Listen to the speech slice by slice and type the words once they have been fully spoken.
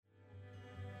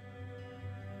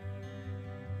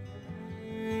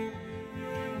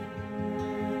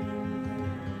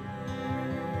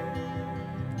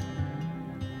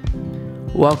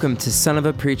Welcome to Son of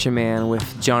a Preacher Man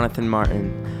with Jonathan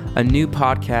Martin, a new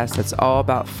podcast that's all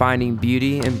about finding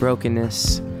beauty in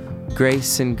brokenness,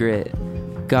 grace and grit,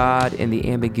 God in the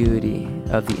ambiguity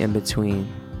of the in-between.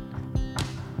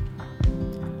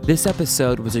 This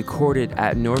episode was recorded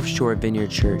at North Shore Vineyard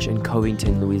Church in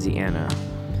Covington, Louisiana.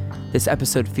 This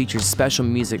episode features special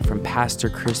music from Pastor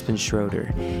Crispin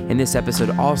Schroeder, and this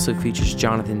episode also features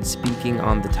Jonathan speaking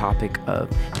on the topic of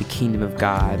the kingdom of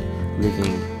God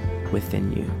living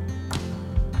within you.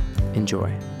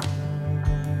 Enjoy.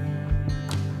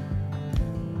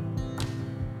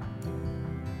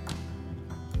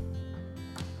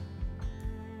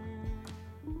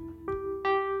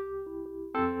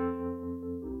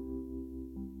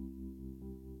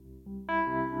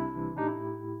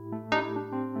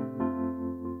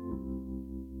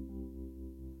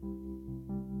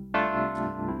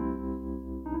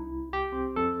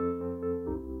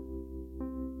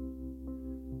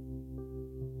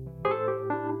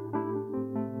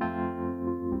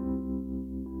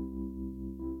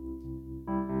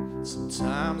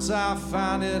 Sometimes I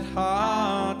find it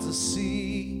hard to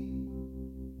see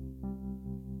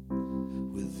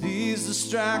with these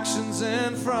distractions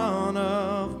in front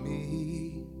of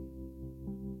me,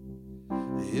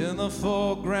 in the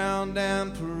foreground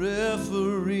and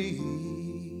periphery.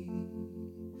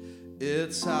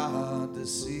 It's hard to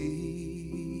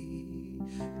see,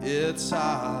 it's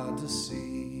hard to see.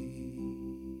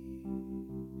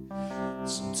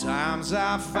 Sometimes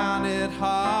I find it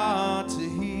hard to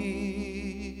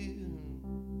hear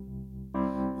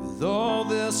with all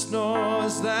this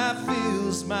noise that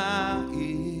fills my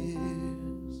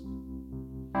ears,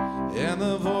 and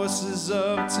the voices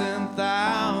of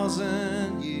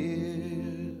 10,000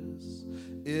 years.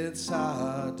 It's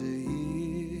hard to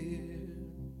hear,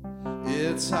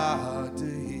 it's hard to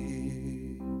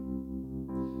hear,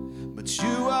 but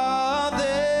you are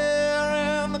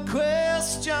there in the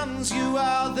questions, you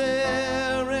are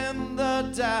there in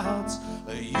the doubts,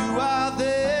 you are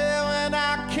there when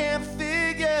I can't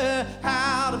figure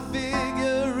how to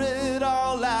figure it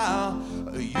all out.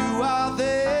 You are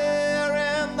there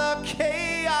in the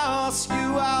chaos,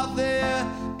 you are there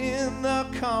in the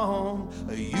calm,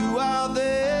 you are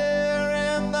there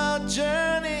in the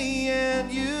journey,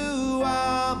 and you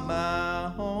are my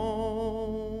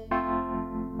home.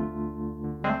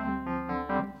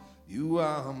 You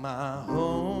are my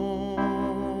home.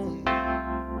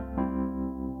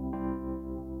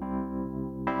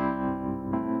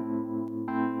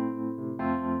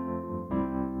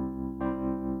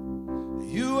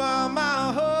 You are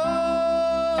my home.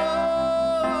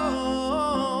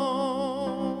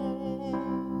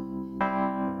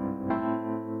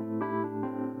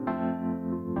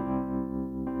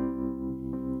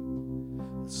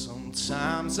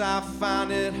 Sometimes I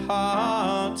find it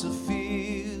hard to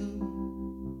feel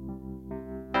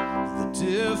the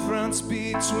difference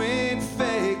between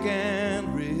fake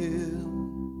and real.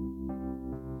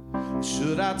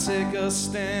 Should I take a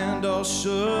stand or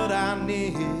should I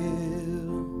kneel?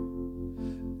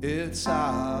 It's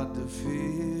hard to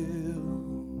feel,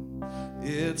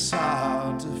 it's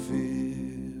hard to feel.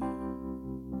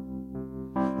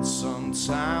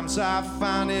 Sometimes I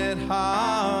find it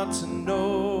hard to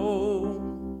know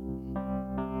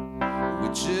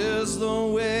which is the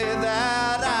way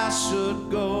that I should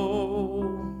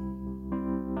go,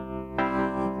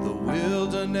 the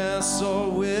wilderness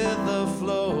or with the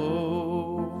flow.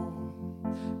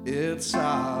 It's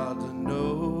hard to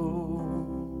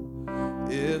know,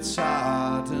 it's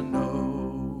hard to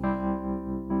know,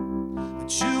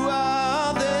 but you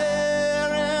are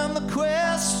there in the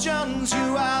questions,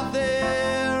 you are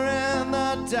there in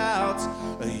the doubts,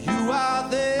 you are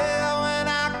there when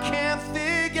I can't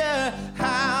figure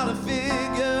how to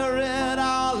figure it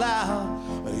all out.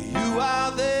 You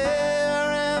are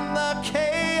there in the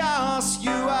chaos,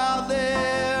 you are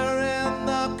there in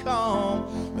the calm,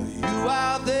 you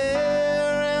are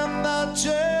there in the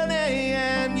journey,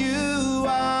 and you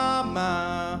are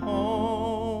my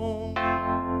home.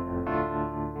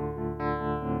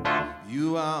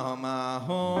 You are my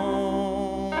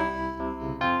home.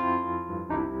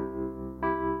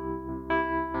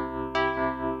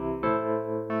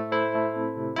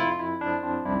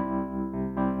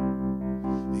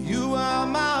 You are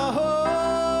my home.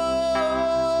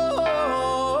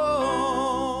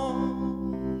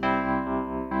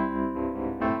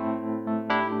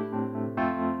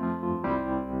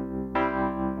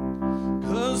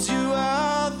 Cause you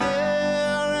are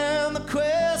there in the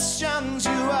questions,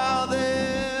 you are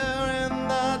there in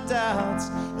the doubts,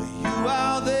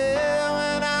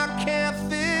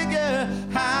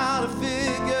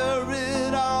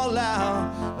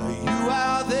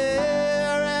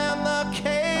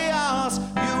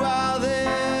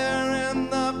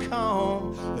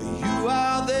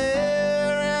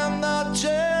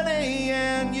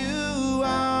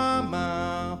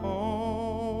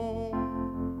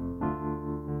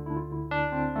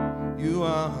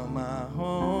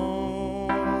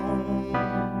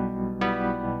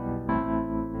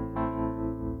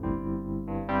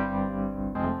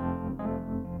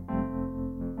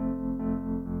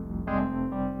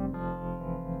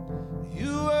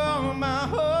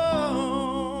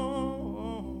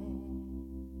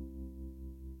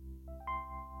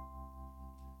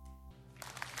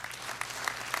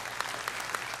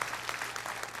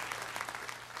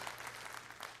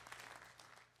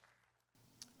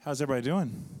 How's everybody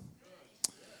doing?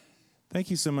 Thank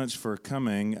you so much for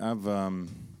coming. I've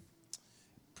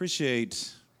appreciate,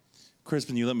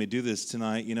 Crispin, you let me do this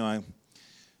tonight. You know, I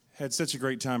had such a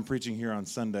great time preaching here on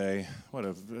Sunday.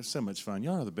 So much fun.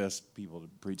 Y'all are the best people to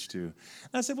preach to. And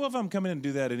I said, well, if I'm coming in and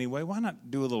do that anyway, why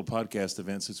not do a little podcast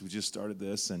event since we just started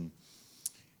this and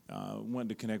wanted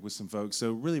to connect with some folks.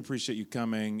 So really appreciate you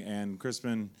coming. And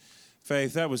Crispin,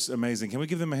 Faith, that was amazing. Can we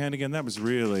give them a hand again? That was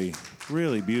really,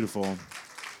 really beautiful.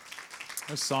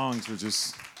 Those songs were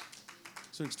just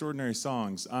so extraordinary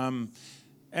songs. And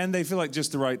they feel like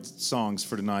just the right songs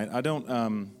for tonight. I don't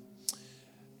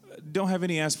have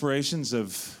any aspirations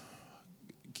of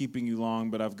keeping you long,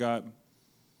 but I've got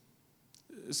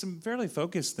some fairly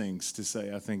focused things to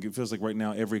say. I think it feels like right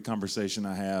now every conversation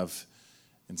I have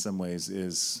in some ways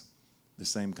is the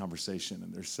same conversation,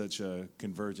 and there's such a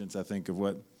convergence, I think, of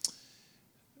what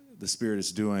the Spirit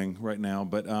is doing right now.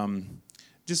 But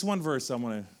just one verse I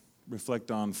want to reflect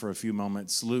on for a few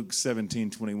moments. Luke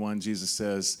 17:21, Jesus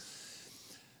says,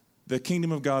 "The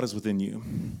kingdom of God is within you."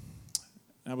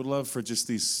 I would love for just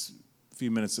these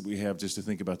few minutes that we have just to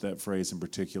think about that phrase in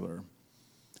particular.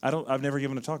 I've never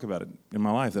given a talk about it in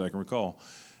my life that I can recall.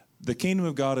 The kingdom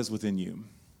of God is within you.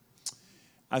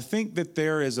 I think that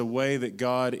there is a way that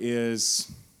God is,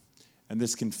 and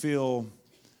this can feel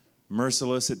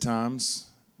merciless at times,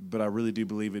 but I really do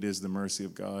believe it is the mercy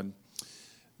of God.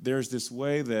 There's this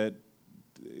way that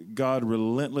God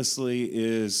relentlessly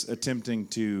is attempting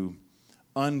to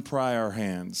unpry our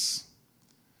hands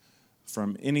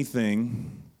from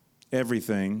anything,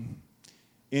 everything,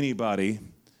 anybody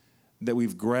that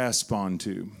we've grasped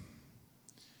onto.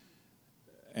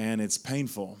 And it's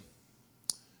painful.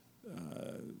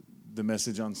 The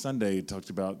message on Sunday talked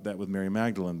about that with Mary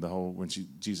Magdalene, when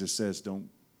Jesus says,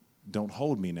 don't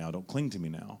hold me now, don't cling to me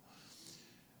now.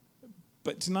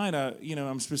 But tonight,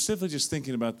 I'm specifically just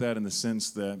thinking about that in the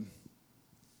sense that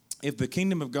if the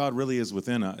kingdom of God really is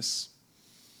within us,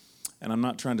 and I'm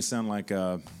not trying to sound like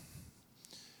a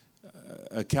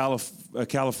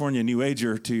California New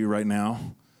Ager to you right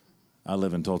now. I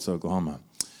live in Tulsa, Oklahoma.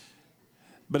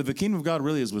 But if the kingdom of God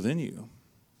really is within you,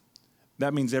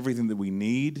 that means everything that we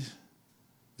need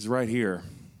is right here.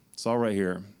 It's all right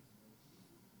here.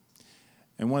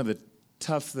 And one of the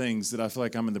tough things that I feel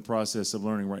like I'm in the process of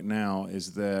learning right now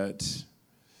is that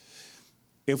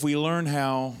if we learn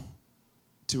how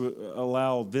to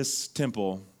allow this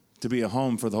temple to be a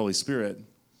home for the Holy Spirit,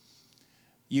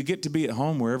 you get to be at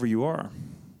home wherever you are.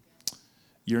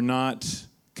 You're not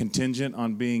contingent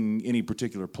on being any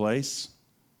particular place.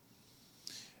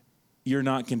 You're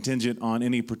not contingent on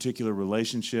any particular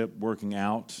relationship working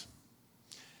out.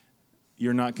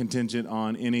 You're not contingent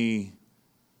on any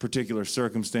particular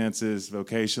circumstances,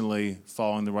 vocationally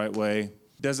falling the right way.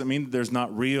 Doesn't mean that there's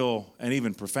not real and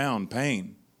even profound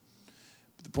pain.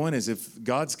 But the point is, if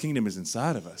God's kingdom is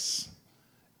inside of us,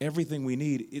 everything we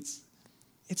need, it's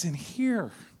in here.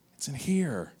 It's in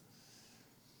here.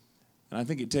 And I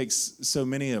think it takes so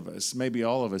many of us, maybe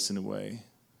all of us in a way,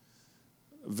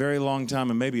 a very long time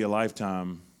and maybe a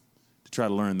lifetime to try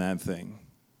to learn that thing.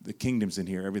 The kingdom's in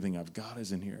here. Everything I've got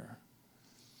is in here.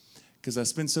 Because I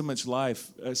spend so much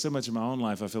of my own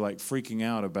life, I feel like freaking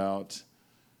out about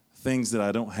things that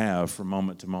I don't have from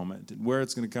moment to moment. And where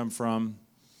it's going to come from,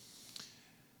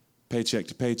 paycheck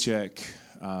to paycheck,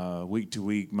 week to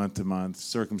week, month to month,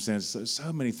 circumstances,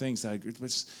 so many things. I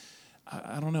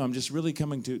don't know, I'm just really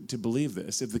coming to believe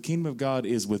this. If the kingdom of God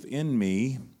is within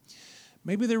me,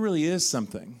 maybe there really is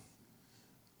something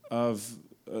of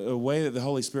a way that the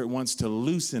Holy Spirit wants to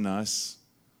loosen us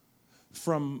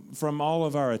from all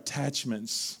of our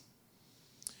attachments.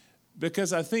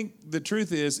 Because I think the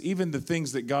truth is, even the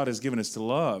things that God has given us to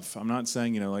love, I'm not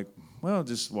saying,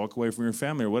 just walk away from your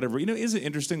family or whatever. Is it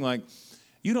interesting,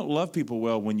 you don't love people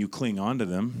well when you cling on to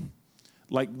them.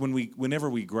 Like whenever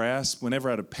we grasp, whenever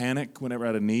out of panic, whenever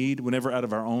out of need, whenever out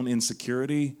of our own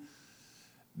insecurity,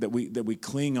 that we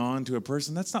cling on to a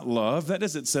person, that's not love. That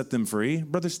doesn't set them free.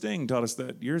 Brother Sting taught us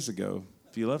that years ago.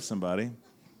 If you love somebody,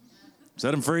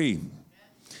 set them free.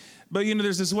 But,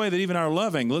 there's this way that even our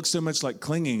loving looks so much like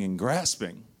clinging and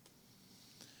grasping.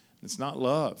 It's not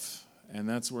love. And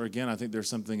that's where, again, I think there's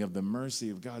something of the mercy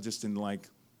of God just in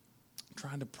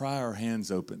trying to pry our hands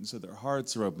open so their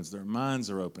hearts are open, so their minds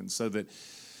are open, so that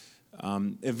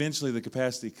eventually the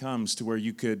capacity comes to where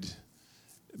you could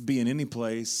be in any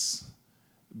place,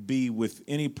 be with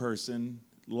any person,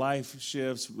 life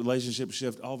shifts, relationship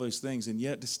shift, all those things, and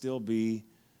yet to still be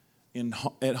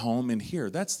at home and here.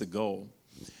 That's the goal.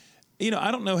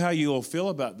 I don't know how you'll feel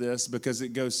about this because it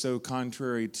goes so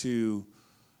contrary to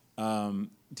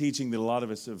teaching that a lot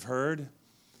of us have heard.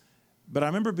 But I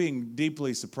remember being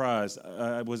deeply surprised.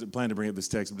 I wasn't planning to bring up this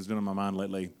text, but it's been on my mind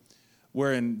lately.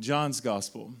 Where in John's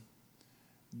gospel,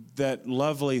 that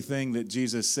lovely thing that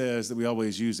Jesus says that we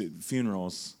always use at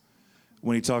funerals,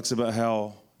 when he talks about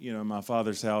how, my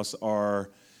Father's house are,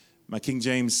 my King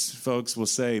James folks will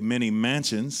say many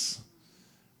mansions.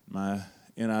 My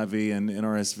NIV and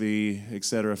NRSV, et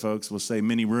cetera, folks will say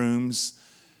many rooms.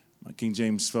 My King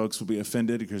James folks will be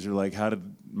offended because you're like, how did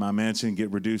my mansion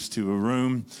get reduced to a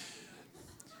room?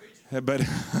 But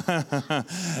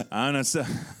I'm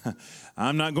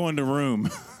not going to room.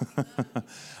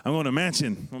 I'm going to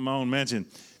mansion, my own mansion.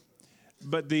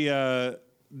 But that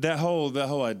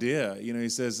whole idea, he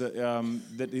says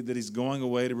that he's going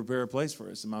away to prepare a place for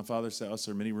us. In my Father's house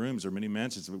are many rooms or many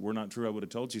mansions. If it were not true, I would have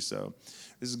told you so.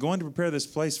 This is going to prepare this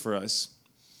place for us.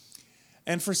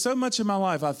 And for so much of my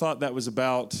life, I thought that was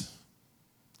about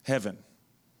heaven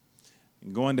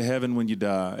and going to heaven when you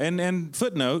die. And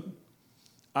footnote,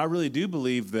 I really do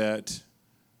believe that,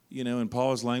 in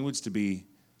Paul's language, to be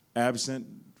absent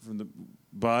from the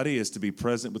body is to be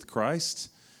present with Christ.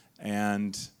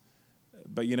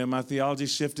 But my theology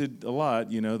shifted a lot.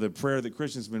 The prayer that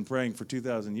Christians have been praying for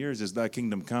 2,000 years is, thy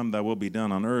kingdom come, thy will be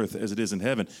done on earth as it is in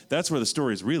heaven. That's where the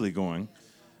story is really going.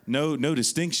 No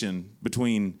distinction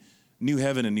between new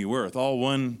heaven and new earth. All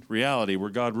one reality where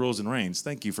God rules and reigns.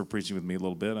 Thank you for preaching with me a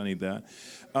little bit. I need that.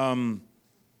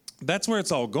 That's where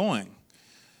it's all going.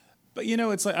 But,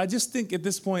 it's like, I just think at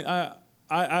this point,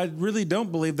 I really don't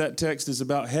believe that text is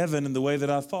about heaven in the way that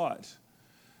I thought.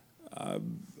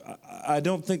 I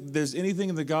don't think there's anything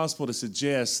in the gospel to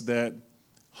suggest that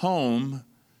home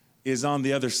is on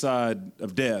the other side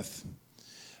of death.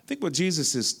 I think what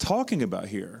Jesus is talking about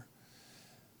here,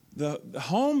 the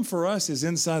home for us is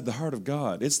inside the heart of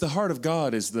God. It's the heart of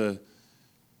God is the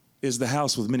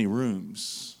house with many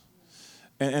rooms.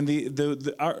 And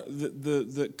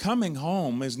the coming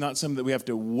home is not something that we have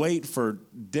to wait for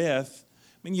death.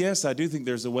 I mean, yes, I do think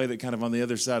there's a way that kind of on the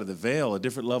other side of the veil, a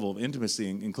different level of intimacy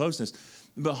and closeness.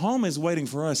 But home is waiting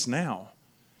for us now.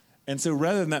 And so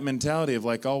rather than that mentality of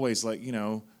always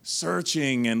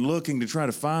searching and looking to try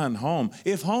to find home,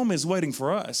 if home is waiting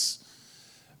for us,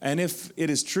 and if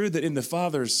it is true that in the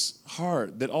Father's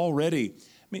heart that already,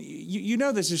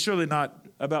 this is surely not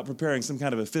about preparing some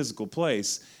kind of a physical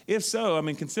place. If so,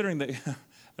 considering that,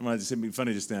 I might just be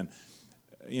funny just then,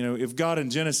 if God in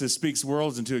Genesis speaks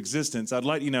worlds into existence, I'd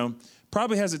like,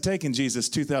 probably hasn't taken Jesus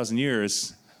 2,000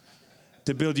 years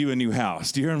to build you a new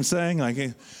house. Do you hear what I'm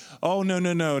saying? Oh,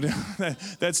 no.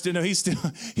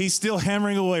 He's still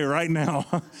hammering away right now.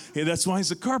 Yeah, that's why he's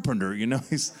a carpenter,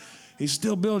 He's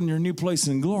still building your new place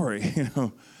in glory,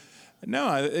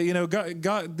 No,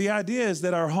 God, the idea is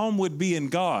that our home would be in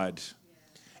God.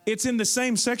 It's in the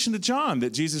same section of John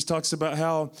that Jesus talks about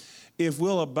how if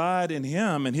we'll abide in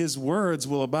him and his words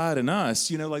will abide in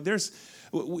us,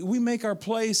 we make our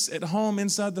place at home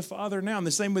inside the Father now. In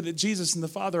the same way that Jesus and the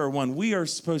Father are one, we are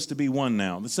supposed to be one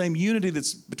now. The same unity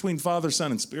that's between Father,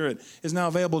 Son, and Spirit is now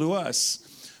available to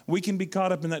us. We can be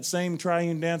caught up in that same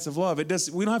triune dance of love. We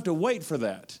don't have to wait for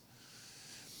that.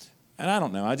 And I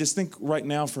don't know. I just think right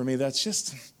now for me, that's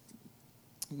just,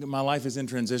 my life is in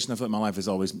transition. I feel like my life has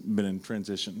always been in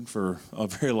transition for a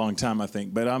very long time, I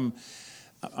think. But I'm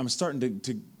starting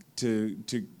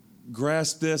to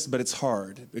grasp this, but it's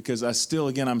hard because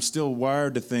I'm still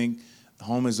wired to think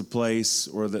home is a place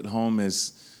or that home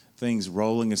is things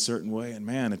rolling a certain way. And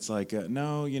man, it's like,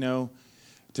 no,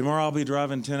 tomorrow I'll be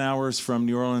driving 10 hours from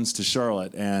New Orleans to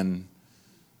Charlotte, and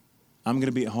I'm going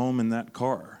to be at home in that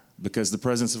car because the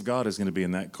presence of God is going to be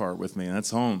in that car with me, and that's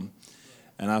home.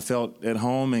 And I felt at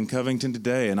home in Covington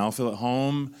today, and I'll feel at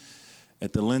home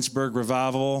at the Lynchburg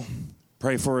Revival.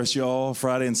 Pray for us, y'all,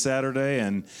 Friday and Saturday.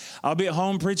 And I'll be at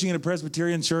home preaching in a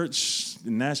Presbyterian church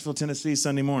in Nashville, Tennessee,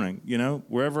 Sunday morning,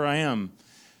 wherever I am.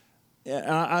 And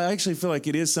I actually feel like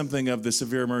it is something of the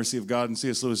severe mercy of God, and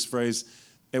C.S. Lewis' phrase,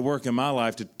 at work in my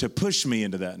life to push me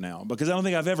into that now. Because I don't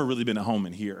think I've ever really been at home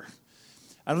in here.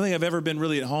 I don't think I've ever been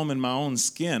really at home in my own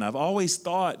skin. I've always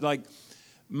thought,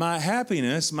 my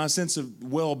happiness, my sense of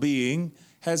well-being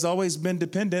has always been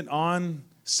dependent on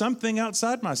something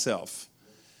outside myself.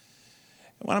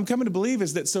 And what I'm coming to believe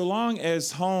is that so long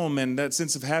as home and that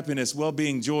sense of happiness,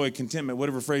 well-being, joy, contentment,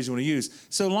 whatever phrase you want to use,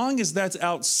 so long as that's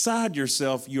outside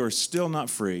yourself, you're still not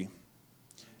free.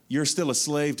 You're still a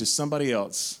slave to somebody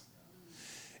else.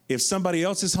 If somebody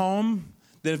else is home,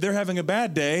 then if they're having a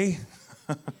bad day,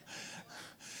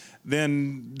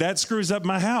 then that screws up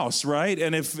my house, right?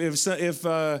 And if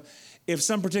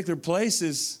some particular place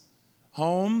is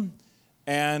home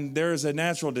and there's a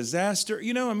natural disaster,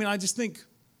 I just think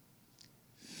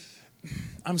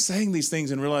I'm saying these things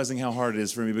and realizing how hard it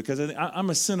is for me because I'm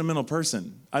a sentimental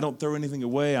person. I don't throw anything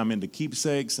away. I'm into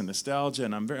keepsakes and nostalgia,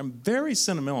 and I'm very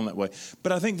sentimental in that way.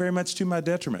 But I think very much to my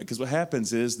detriment because what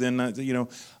happens is then,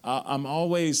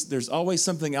 there's always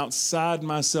something outside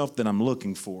myself that I'm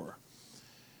looking for.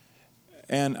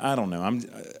 And I don't know.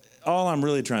 All I'm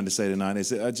really trying to say tonight is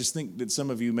that I just think that some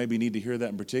of you maybe need to hear that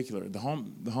in particular. The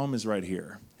home is right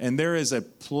here. And there is a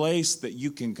place that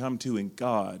you can come to in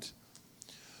God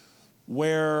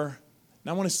where, and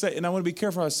I want to be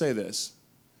careful how I say this.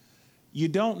 You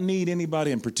don't need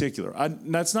anybody in particular.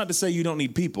 That's not to say you don't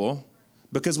need people,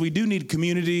 because we do need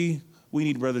community. We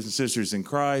need brothers and sisters in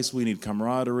Christ. We need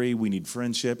camaraderie. We need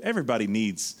friendship. Everybody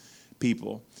needs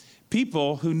people.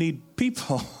 People who need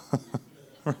people.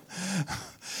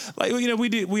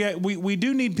 We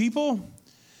do need people,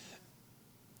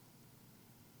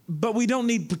 but we don't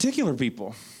need particular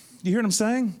people. You hear what I'm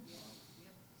saying?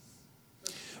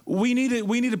 We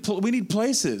need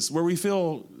places where we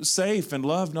feel safe and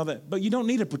loved and all that, but you don't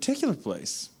need a particular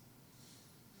place.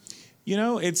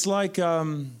 It's like,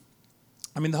 the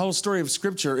whole story of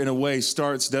Scripture in a way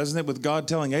starts, doesn't it, with God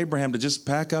telling Abraham to just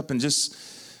pack up and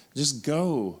just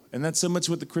go. And that's so much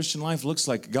what the Christian life looks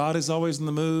like. God is always on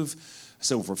the move.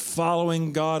 So if we're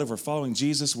following God, if we're following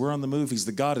Jesus, we're on the move. He's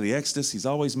the God of the Exodus. He's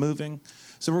always moving.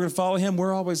 So we're going to follow him.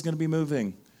 We're always going to be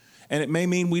moving. And it may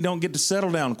mean we don't get to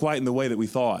settle down quite in the way that we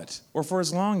thought, or for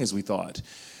as long as we thought.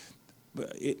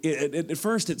 But at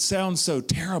first, it sounds so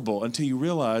terrible until you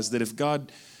realize that if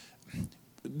God,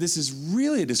 this is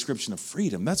really a description of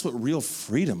freedom. That's what real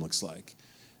freedom looks like.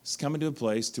 It's coming to a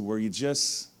place to where you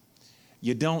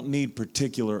don't need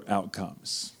particular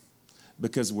outcomes,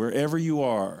 because wherever you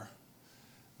are,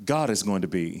 God is going to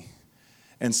be.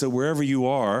 And so wherever you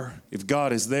are, if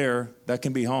God is there, that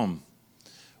can be home.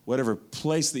 Whatever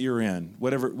place that you're in,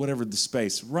 whatever the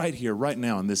space, right here, right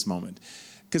now, in this moment.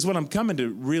 Because what I'm coming to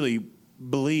really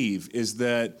believe is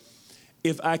that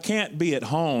if I can't be at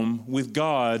home with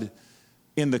God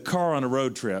in the car on a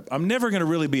road trip, I'm never going to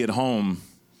really be at home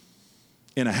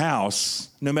in a house,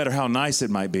 no matter how nice it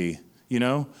might be,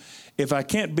 If I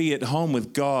can't be at home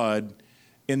with God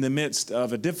in the midst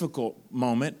of a difficult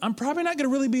moment, I'm probably not going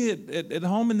to really be at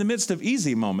home in the midst of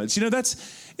easy moments.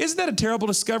 Isn't that a terrible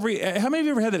discovery? How many of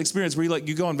you ever had that experience where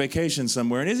you go on vacation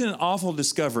somewhere, and isn't it an awful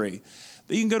discovery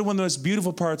that you can go to one of the most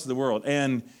beautiful parts of the world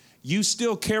and you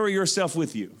still carry yourself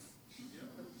with you?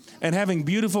 And having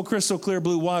beautiful, crystal clear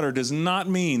blue water does not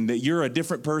mean that you're a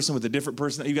different person with a different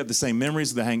person. You've got the same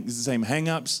memories, the same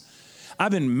hang-ups.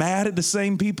 I've been mad at the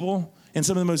same people in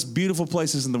some of the most beautiful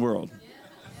places in the world.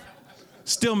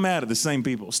 Still mad at the same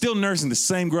people, still nursing the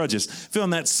same grudges,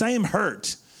 feeling that same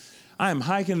hurt. I am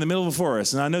hiking in the middle of a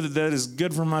forest, and I know that is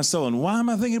good for my soul. And why am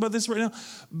I thinking about this right now?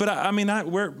 But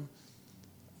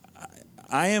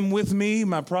I am with me.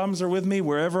 My problems are with me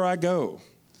wherever I go.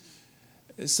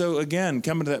 So again,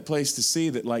 coming to that place to see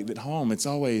that home, it's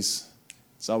always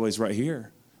right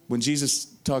here. When Jesus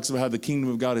talks about how the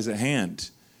kingdom of God is at hand,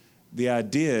 the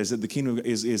idea is that the kingdom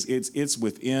it's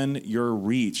within your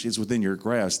reach. It's within your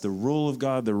grasp. The rule of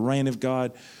God, the reign of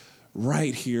God,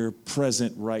 right here,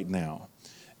 present right now.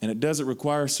 And it doesn't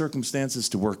require circumstances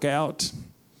to work out.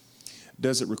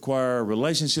 Does it require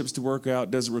relationships to work out?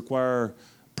 Does it require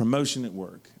promotion at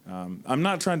work? I'm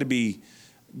not trying to be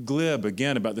glib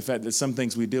again about the fact that some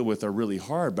things we deal with are really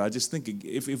hard, but I just think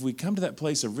if we come to that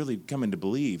place of really coming to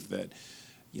believe that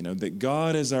that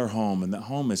God is our home and that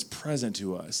home is present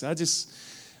to us.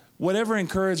 Whatever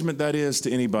encouragement that is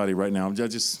to anybody right now, I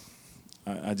just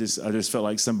felt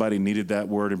like somebody needed that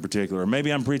word in particular. Or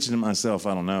maybe I'm preaching to myself,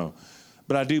 I don't know.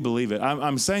 But I do believe it.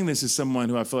 I'm saying this as someone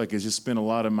who I feel like has just spent a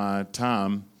lot of my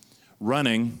time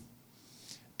running,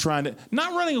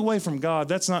 not running away from God.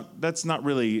 That's not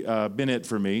really been it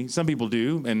for me. Some people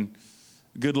do, and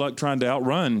good luck trying to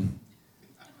outrun.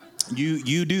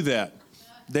 You do that.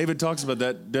 David talks about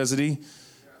that, doesn't he?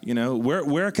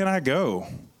 Where can I go?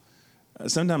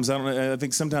 Sometimes I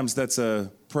think sometimes that's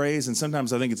a praise, and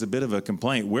sometimes I think it's a bit of a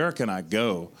complaint. Where can I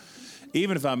go?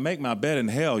 Even if I make my bed in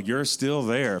hell, you're still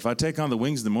there. If I take on the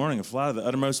wings of the morning and fly to the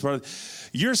uttermost part,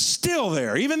 you're still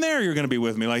there. Even there, you're going to be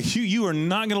with me. Like you are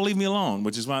not going to leave me alone,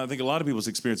 which is why I think a lot of people's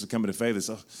experience of coming to faith is,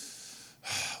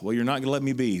 well, you're not going to let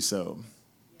me be, so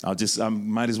I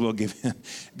might as well give in.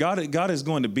 God is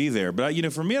going to be there. But,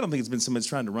 for me, I don't think it's been so much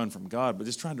trying to run from God, but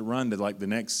just trying to run to the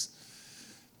next,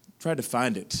 try to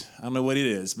find it. I don't know what it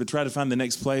is, but try to find the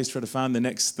next place, try to find the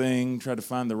next thing, try to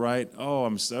find the right. Oh,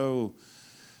 I'm so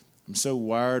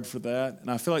wired for that.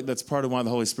 And I feel like that's part of why the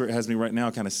Holy Spirit has me right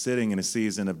now kind of sitting in a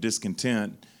season of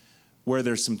discontent where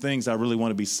there's some things I really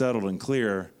want to be settled and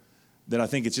clear, that I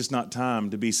think it's just not time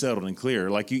to be settled and clear.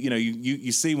 Like,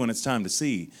 you see when it's time to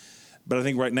see. But I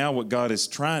think right now what God is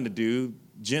trying to do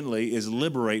gently is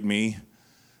liberate me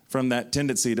from that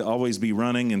tendency to always be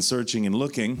running and searching and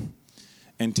looking,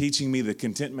 and teaching me the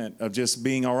contentment of just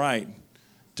being all right,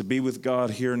 to be with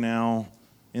God here now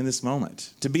in this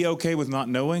moment, to be okay with not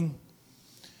knowing,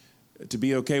 to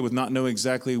be okay with not knowing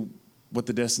exactly what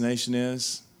the destination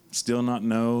is, still not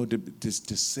know,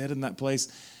 to sit in that place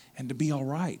and to be all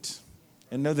right.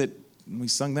 And know that, we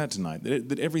sung that tonight,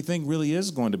 that everything really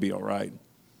is going to be all right.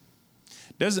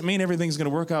 Doesn't mean everything's going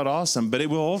to work out awesome, but it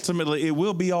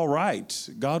will be all right.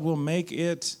 God will make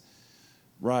it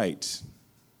right.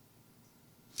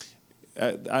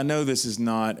 I know this is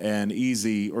not an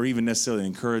easy or even necessarily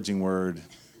encouraging word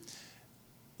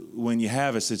when you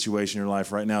have a situation in your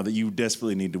life right now that you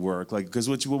desperately need to work. Because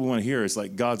what we want to hear is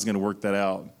like, God's going to work that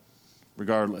out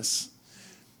regardless.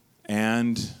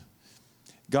 And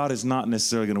God is not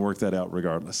necessarily going to work that out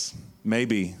regardless.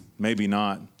 Maybe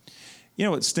not. You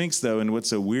know what stinks, though, and what's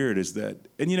so weird is that,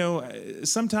 and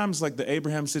sometimes like the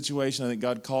Abraham situation, I think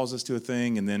God calls us to a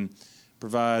thing and then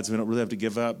provides. We don't really have to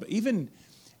give up. But even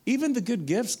the good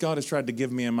gifts God has tried to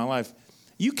give me in my life,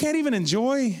 you can't even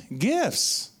enjoy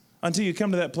gifts until you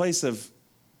come to that place of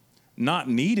not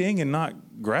needing and not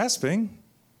grasping.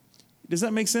 Does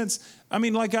that make sense? I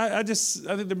mean, like I think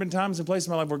there have been times and places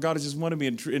in my life where God has just wanted me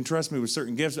and entrust me with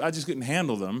certain gifts. I just couldn't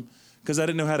handle them because I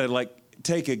didn't know how to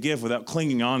take a gift without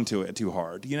clinging on to it too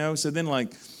hard, So then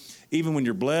even when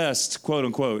you're blessed, quote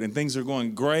unquote, and things are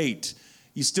going great,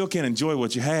 you still can't enjoy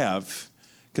what you have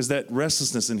because that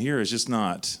restlessness in here is just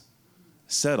not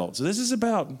settled. So this is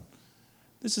about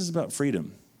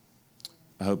freedom.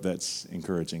 I hope that's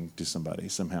encouraging to somebody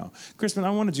somehow. Crispin,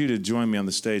 I wanted you to join me on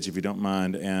the stage if you don't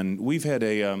mind. And we've had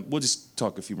we'll just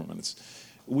talk a few more minutes.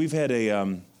 We've had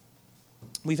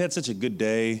such a good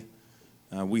day.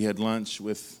 We had lunch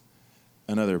with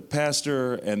another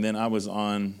pastor, and then I was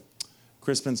on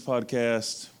Crispin's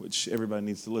podcast, which everybody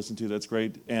needs to listen to. That's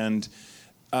great. And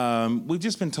we've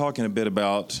just been talking a bit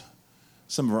about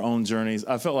some of our own journeys.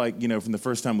 I felt like, from the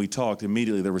first time we talked,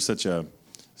 immediately there was such a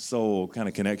soul kind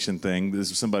of connection thing. This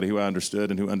is somebody who I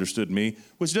understood and who understood me,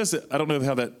 which I don't know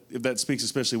if that speaks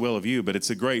especially well of you, but it's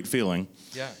a great feeling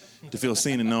to feel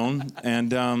seen and known. And,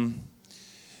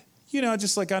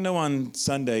 just like I know on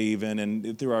Sunday even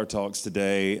and through our talks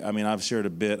today, I mean, I've shared a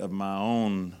bit of my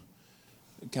own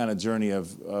kind of journey of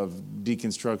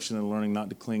deconstruction and learning not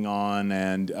to cling on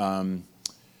and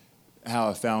how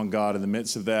I found God in the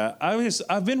midst of that.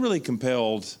 I've been really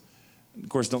compelled. Of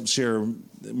course, don't share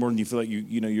more than you feel like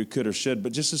you could or should,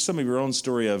 but just as some of your own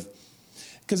story of,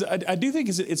 because I do think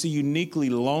it's a uniquely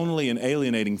lonely and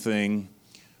alienating thing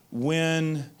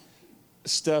when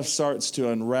stuff starts to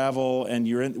unravel and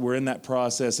we're in that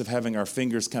process of having our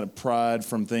fingers kind of pried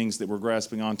from things that we're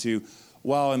grasping onto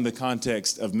while in the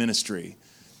context of ministry,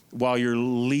 while you're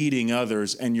leading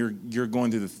others and you're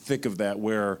going through the thick of that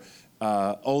where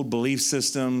old belief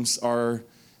systems are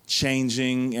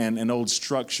changing and old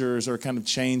structures are kind of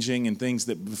changing and things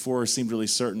that before seemed really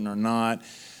certain are not.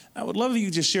 I would love if you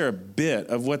could just share a bit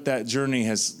of what that journey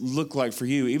has looked like for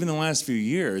you, even the last few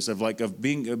years of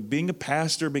being a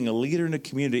pastor, being a leader in a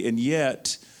community, and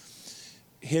yet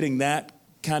hitting that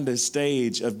kind of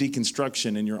stage of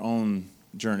deconstruction in your own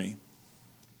journey.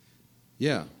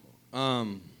 Yeah.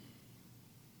 Well,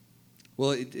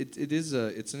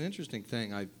 it's an interesting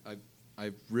thing.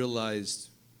 I've realized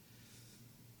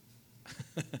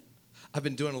I've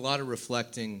been doing a lot of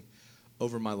reflecting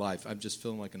over my life. I'm just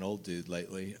feeling like an old dude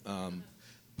lately.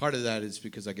 Part of that is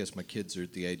because I guess my kids are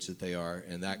at the age that they are,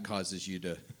 and that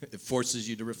it forces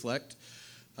you to reflect.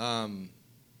 But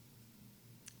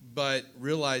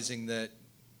realizing that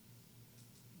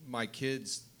my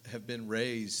kids have been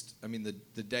raised, I mean,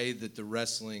 the day that the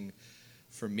wrestling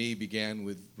for me began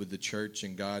with the church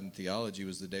and God and theology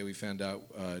was the day we found out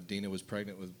Dina was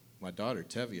pregnant with my daughter,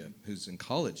 Tevia, who's in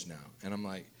college now. And I'm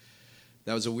like,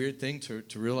 that was a weird thing to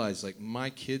realize, like, my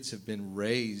kids have been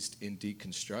raised in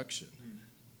deconstruction.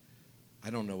 I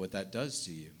don't know what that does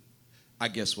to you. I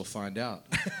guess we'll find out.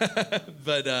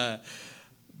 But I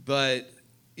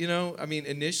mean,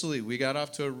 initially we got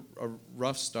off to a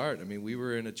rough start. I mean, we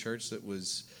were in a church that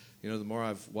was, the more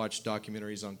I've watched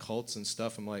documentaries on cults and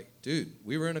stuff, I'm like, dude,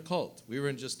 we were in a cult. We were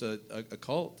in just a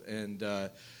cult. And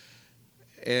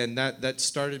that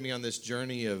started me on this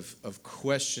journey of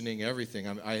questioning everything.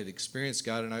 I had experienced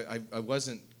God, and I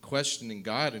wasn't questioning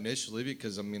God initially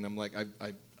because, I'm like,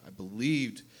 I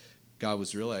believed God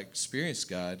was real. I experienced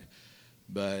God,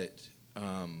 but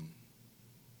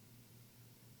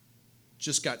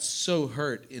just got so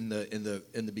hurt in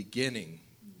the beginning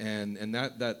And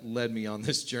that led me on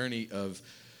this journey of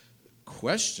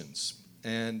questions.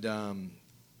 And,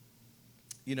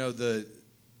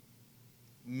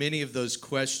 many of those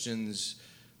questions,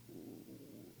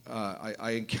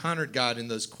 I encountered God in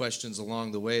those questions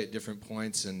along the way at different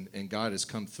points, and God has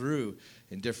come through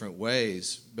in different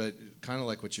ways. But kind of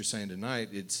like what you're saying tonight,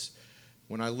 it's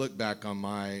when I look back on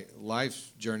my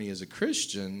life journey as a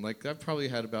Christian, like I've probably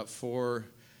had about 4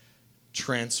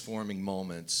 transforming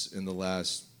moments in the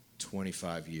last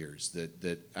 25 years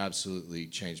that absolutely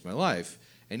changed my life.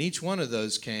 And each one of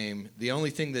those came, the only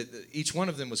thing that, each one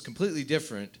of them was completely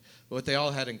different, but what they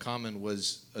all had in common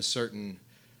was a certain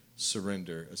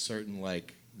surrender, a certain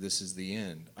like, this is the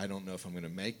end. I don't know if I'm going to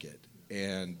make it.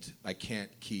 And I can't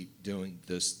keep doing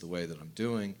this the way that I'm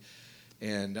doing.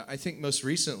 And I think most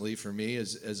recently for me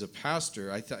as a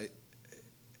pastor,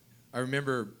 I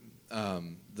remember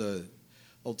the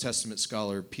Old Testament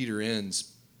scholar Peter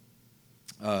Enns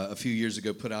a few years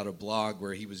ago put out a blog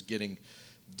where he was getting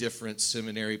different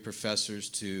seminary professors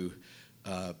to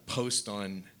post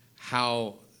on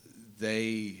how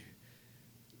they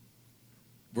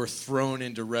were thrown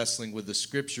into wrestling with the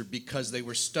Scripture because they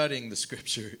were studying the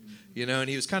Scripture, and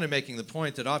he was kind of making the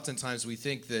point that oftentimes we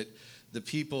think that the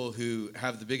people who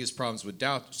have the biggest problems with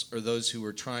doubts are those who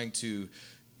are trying to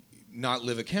not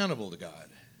live accountable to God.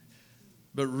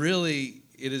 But really,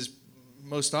 it is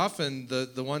most often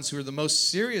the ones who are the most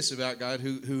serious about God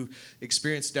who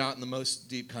experience doubt in the most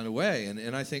deep kind of way.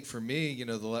 And I think for me,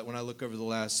 when I look over the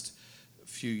last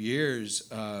few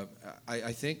years,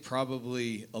 I think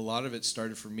probably a lot of it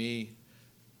started for me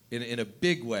in a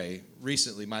big way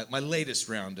recently. My latest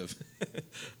round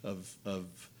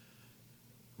of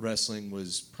wrestling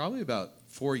was probably about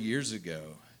 4 years ago.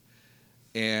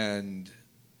 And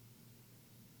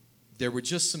there were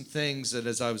just some things that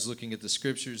as I was looking at the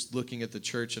Scriptures, looking at the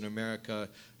church in America,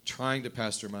 trying to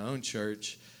pastor my own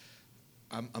church,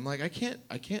 I'm like, I can't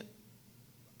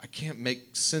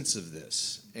make sense of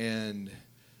this. And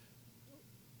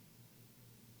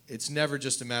it's never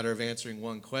just a matter of answering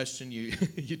one question. You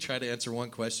try to answer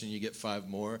one question, you get 5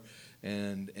 more,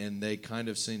 and they kind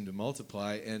of seem to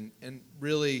multiply. And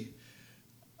really,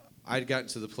 I'd gotten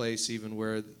to the place even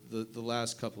where the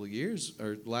last couple of years,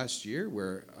 or last year,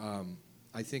 where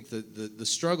I think the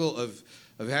struggle of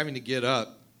having to get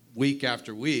up week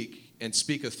after week and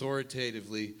speak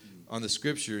authoritatively on the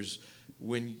Scriptures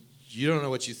when you don't know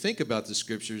what you think about the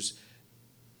Scriptures,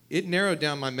 it narrowed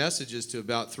down my messages to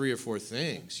about 3 or 4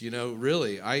 things.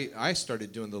 Really, I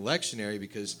started doing the lectionary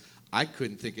because I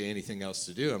couldn't think of anything else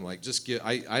to do. I'm like,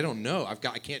 I don't know.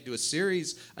 I can't do a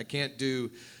series. I can't do...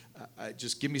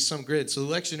 just give me some grid. So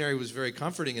the lectionary was very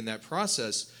comforting in that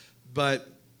process. But,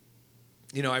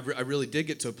 I really did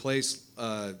get to a place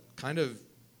kind of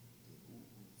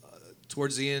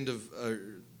towards the end of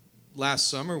last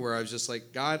summer where I was just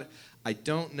like, God, I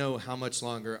don't know how much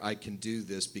longer I can do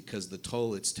this because the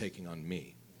toll it's taking on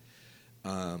me.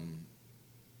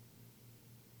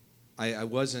 I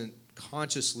wasn't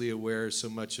consciously aware so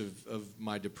much of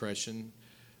my depression.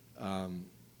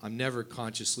 I'm never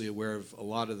consciously aware of a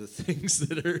lot of the things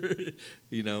that are,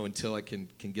 until I can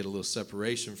get a little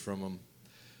separation from them.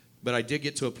 But I did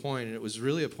get to a point, and it was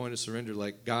really a point of surrender,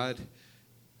 like, God,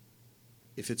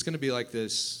 if it's going to be like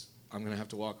this, I'm going to have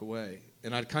to walk away.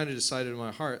 And I'd kind of decided in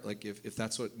my heart, like, if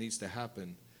that's what needs to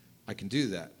happen, I can do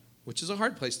that, which is a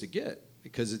hard place to get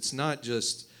because it's not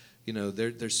just,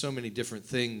 there's so many different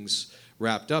things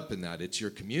wrapped up in that. It's your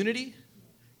community,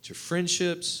 it's your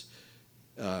friendships,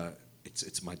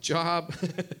 it's my job,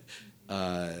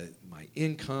 my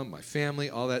income, my family,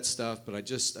 all that stuff. But I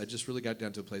just really got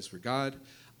down to a place where, God,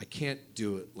 I can't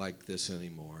do it like this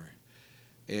anymore.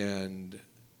 And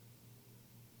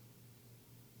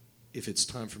if it's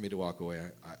time for me to walk away,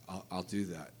 I'll do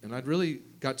that. And I'd really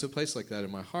got to a place like that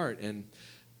in my heart. And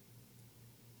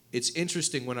it's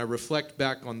interesting when I reflect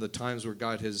back on the times where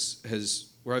God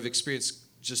where I've experienced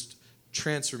just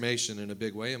transformation in a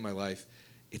big way in my life.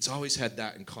 It's always had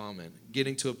that in common,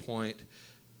 getting to a point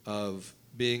of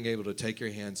being able to take your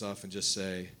hands off and just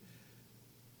say,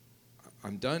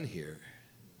 I'm done here.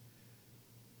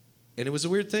 And it was a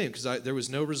weird thing because there was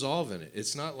no resolve in it.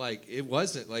 It's not like, it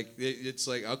wasn't like, it's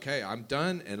like, okay, I'm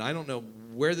done and I don't know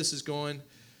where this is going.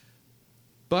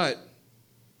 But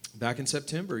back in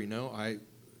September,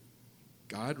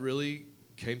 God really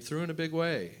came through in a big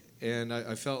way. And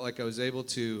I felt like I was able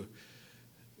to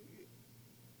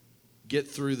get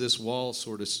through this wall,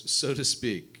 so to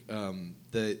speak,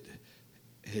 that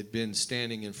had been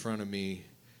standing in front of me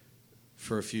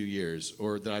for a few years,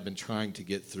 or that I've been trying to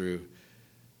get through.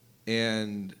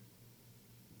 And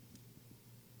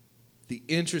the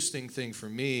interesting thing for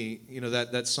me,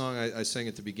 that song I sang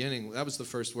at the beginning, that was the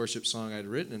first worship song I'd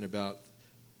written in about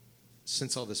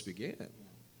since all this began.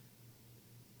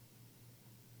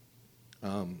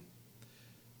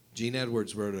 Gene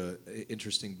Edwards wrote an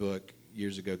interesting book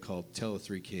years ago called Tale of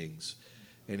Three Kings.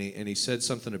 And he said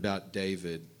something about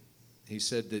David. He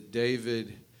said that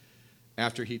David,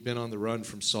 after he'd been on the run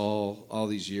from Saul all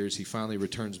these years, he finally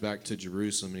returns back to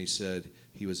Jerusalem, and he said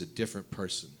he was a different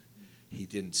person. He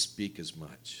didn't speak as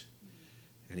much.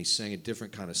 And he sang a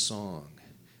different kind of song.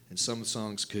 And some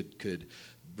songs could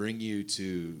bring you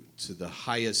to the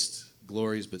highest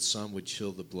glories, but some would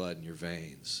chill the blood in your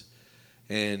veins.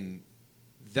 And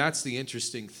that's the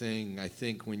interesting thing, I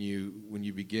think, when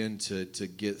you begin to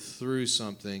get through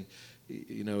something,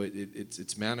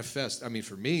 it's manifest. I mean,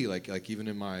 for me, like even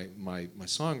in my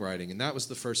songwriting, and that was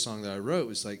the first song that I wrote,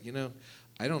 was like,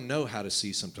 I don't know how to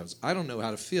see sometimes. I don't know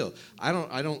how to feel.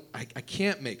 I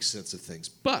can't make sense of things,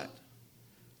 but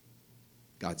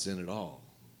God's in it all.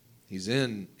 He's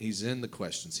in the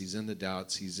questions. He's in the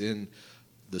doubts. He's in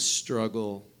the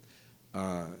struggle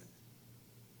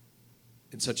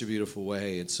in such a beautiful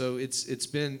way. And so it's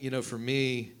been, for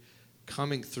me,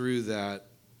 coming through that,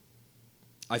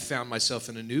 I found myself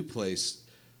in a new place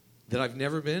that I've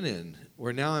never been in,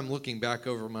 where now I'm looking back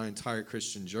over my entire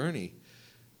Christian journey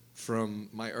from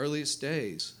my earliest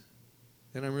days.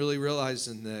 And I'm really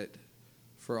realizing that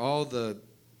for all this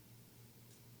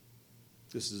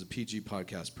is a PG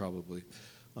podcast probably,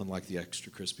 unlike the Extra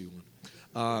Crispy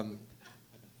one.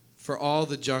 For all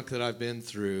the junk that I've been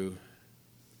through,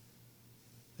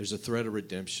 there's a thread of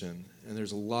redemption, and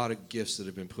there's a lot of gifts that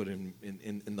have been put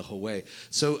in the whole way.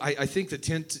 So I think the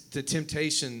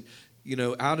temptation,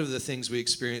 out of the things we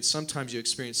experience, sometimes you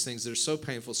experience things that are so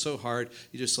painful, so hard,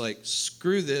 you just like,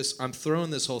 screw this, I'm throwing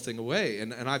this whole thing away.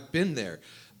 And I've been there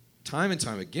time and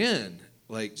time again,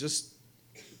 like just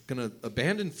going to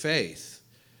abandon faith,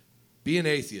 be an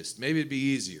atheist. Maybe it'd be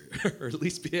easier, or at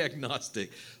least be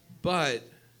agnostic. But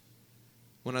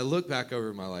when I look back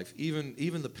over my life, even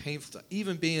the painful stuff,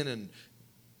 even being in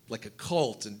like a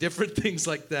cult and different things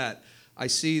like that, I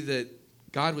see that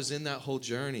God was in that whole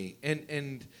journey.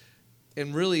 And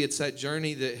really it's that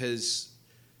journey that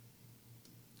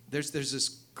there's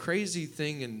this crazy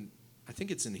thing, and I think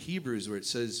it's in Hebrews where it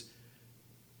says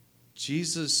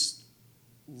Jesus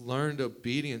learned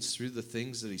obedience through the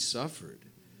things that he suffered.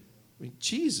 I mean,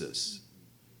 Jesus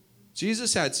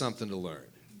had something to learn.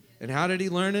 And how did he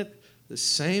learn it? The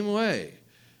same way.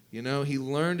 He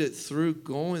learned it through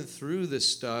going through this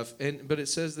stuff. But it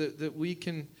says that we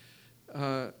can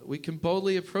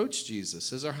boldly approach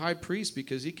Jesus as our high priest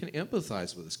because he can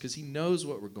empathize with us, because he knows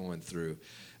what we're going through.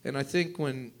 And I think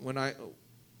when I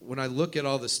look at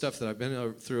all the stuff that I've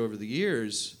been through over the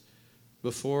years,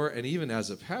 before and even as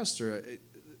a pastor,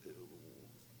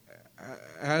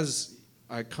 as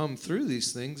I come through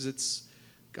these things, it's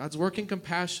God's working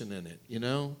compassion in it,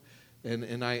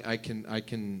 And I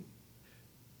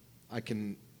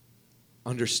can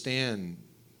understand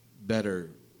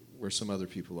better where some other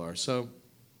people are. So,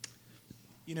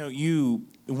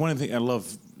 one of the things I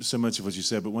love so much of what you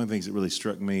said, but one of the things that really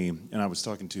struck me, and I was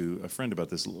talking to a friend about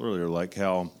this a little earlier, like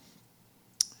how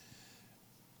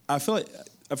I feel like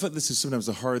this is sometimes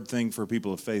a hard thing for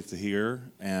people of faith to hear,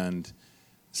 and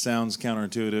sounds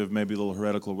counterintuitive, maybe a little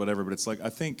heretical or whatever, but it's like, I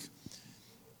think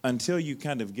until you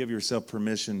kind of give yourself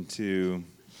permission to,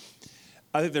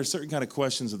 I think there's certain kind of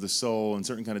questions of the soul and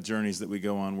certain kind of journeys that we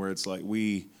go on where it's like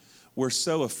we're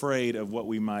so afraid of what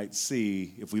we might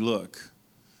see if we look.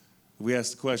 If we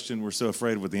ask the question, we're so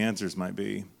afraid of what the answers might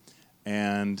be.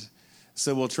 And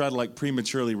so we'll try to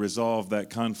prematurely resolve that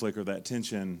conflict or that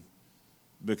tension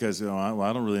because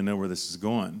I don't really know where this is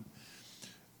going.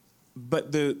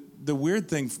 But the weird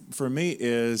thing for me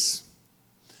is,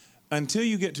 until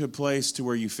you get to a place to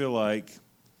where you feel like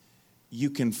you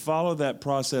can follow that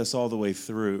process all the way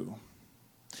through.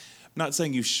 I'm not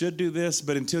saying you should do this,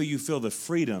 but until you feel the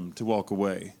freedom to walk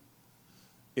away,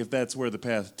 if that's where the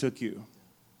path took you.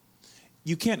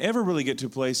 You can't ever really get to a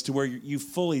place to where you've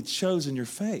fully chosen your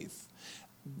faith.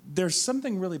 There's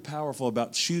something really powerful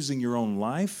about choosing your own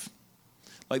life.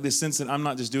 Like this sense that I'm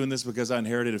not just doing this because I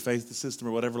inherited a faith system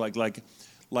or whatever.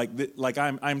 Like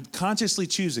I'm consciously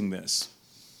choosing this.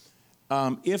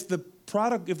 If the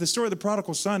story of the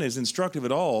prodigal son is instructive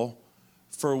at all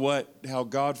for how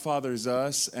God fathers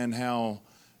us and how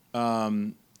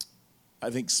I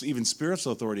think even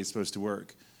spiritual authority is supposed to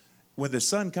work, when the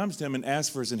son comes to him and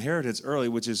asks for his inheritance early,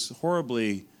 which is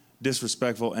horribly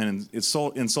disrespectful and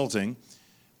insulting,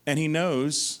 and he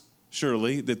knows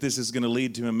surely that this is going to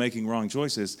lead to him making wrong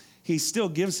choices, he still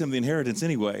gives him the inheritance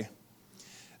anyway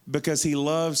because he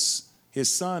loves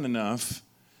his son enough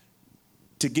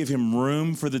to give him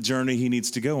room for the journey he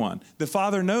needs to go on. The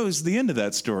Father knows the end of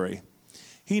that story.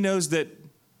 He knows that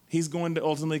he's going to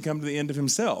ultimately come to the end of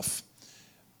himself.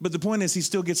 But the point is, he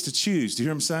still gets to choose. Do you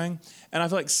hear what I'm saying? And I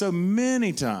feel like so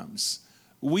many times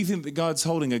we think that God's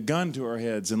holding a gun to our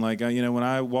heads. And like, when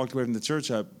I walked away from the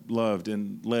church I loved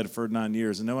and led for 9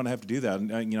 years, and no one have to do that.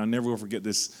 And I never will forget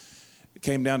this. It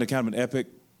came down to kind of an epic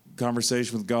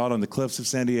conversation with God on the cliffs of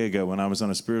San Diego when I was on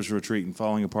a spiritual retreat and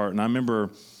falling apart. And I remember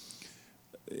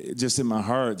just in my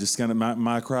heart, just kind of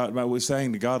my crowd, I was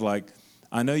saying to God, like,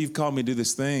 I know you've called me to do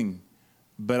this thing,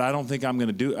 but I don't think I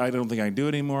can do it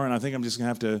anymore. And I think I'm just going to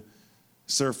have to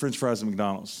serve French fries at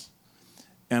McDonald's.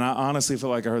 And I honestly feel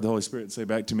like I heard the Holy Spirit say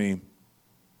back to me,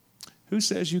 who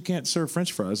says you can't serve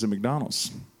French fries at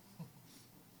McDonald's?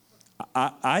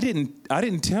 I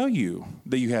didn't tell you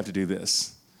that you have to do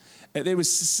this. It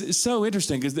was so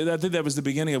interesting because I think that was the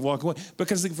beginning of walking away.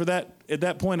 Because at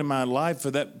that point in my life,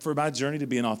 for my journey to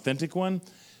be an authentic one,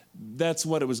 that's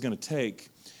what it was going to take.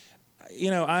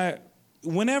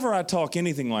 Whenever I talk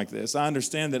anything like this, I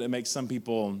understand that it makes some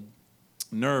people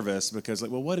nervous because,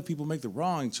 like, well, what if people make the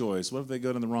wrong choice? What if they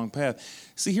go down the wrong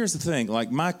path? See, here's the thing.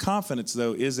 Like, my confidence,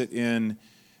 though, isn't in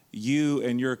you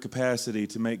and your capacity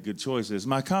to make good choices.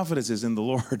 My confidence is in the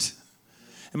Lord.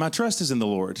 And my trust is in the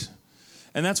Lord.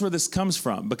 And that's where this comes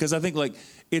from. Because I think, like,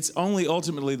 it's only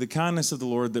ultimately the kindness of the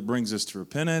Lord that brings us to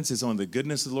repentance. It's only the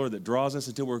goodness of the Lord that draws us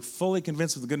until we're fully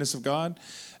convinced of the goodness of God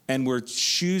and we're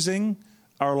choosing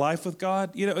our life with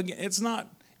God. Again, it's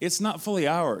not fully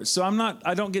ours. So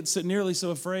I don't get nearly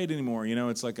so afraid anymore.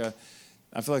 It's like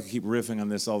I feel like I keep riffing on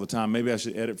this all the time. Maybe I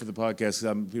should edit for the podcast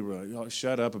because people are like, oh,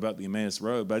 shut up about the Emmaus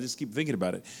Road. But I just keep thinking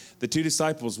about it. The two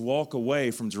disciples walk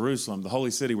away from Jerusalem, the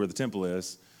holy city where the temple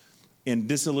is, in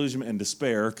disillusionment and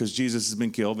despair because Jesus has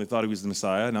been killed. They thought he was the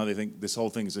Messiah. Now they think this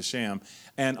whole thing is a sham.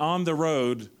 And on the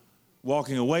road,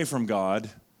 walking away from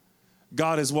God,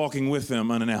 God is walking with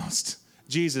them unannounced.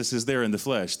 Jesus is there in the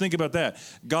flesh. Think about that.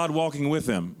 God walking with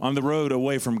them on the road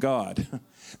away from God.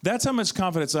 That's how much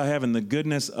confidence I have in the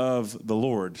goodness of the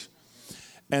Lord.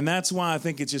 And that's why I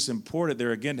think it's just important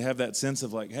there again to have that sense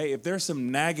of like, hey, if there's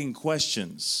some nagging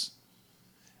questions,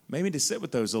 maybe to sit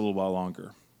with those a little while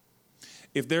longer.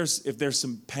 If there's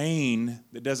some pain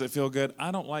that doesn't feel good,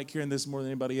 I don't like hearing this more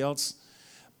than anybody else.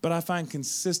 But I find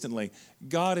consistently,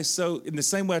 God is so, in the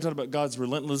same way I talked about God's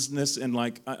relentlessness and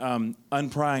like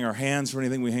unprying our hands for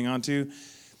anything we hang on to,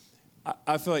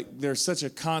 I feel like there's such a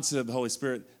constant of the Holy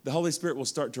Spirit. The Holy Spirit will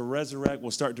start to resurrect,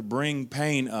 will start to bring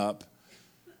pain up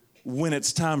when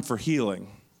it's time for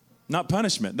healing, not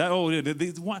punishment. Why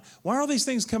are all these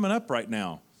things coming up right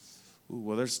now? Ooh,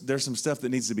 well, there's some stuff that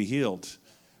needs to be healed.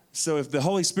 So if the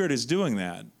Holy Spirit is doing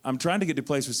that, I'm trying to get to a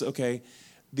place where, okay,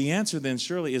 the answer then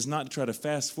surely is not to try to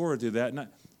fast forward through that.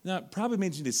 No, it probably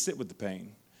means you need to sit with the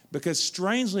pain. Because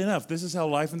strangely enough, this is how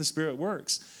life in the Spirit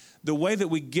works. The way that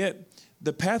we get,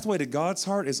 the pathway to God's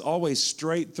heart is always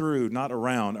straight through, not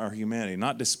around our humanity,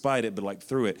 not despite it, but like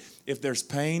through it. If there's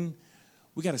pain,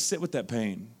 we got to sit with that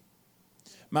pain.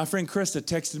 My friend Krista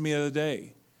texted me the other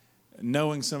day,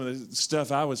 knowing some of the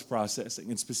stuff I was processing,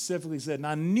 and specifically said, and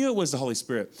I knew it was the Holy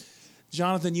Spirit,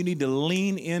 Jonathan, you need to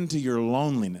lean into your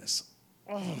loneliness.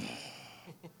 Oh.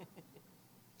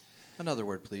 Another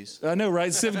word, please. I know,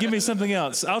 right? Siv, give me something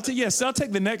else. I'll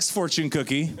take the next fortune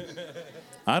cookie.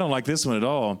 I don't like this one at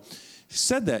all.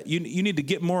 Said that. You need to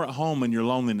get more at home in your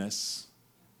loneliness.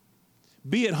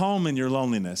 Be at home in your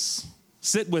loneliness.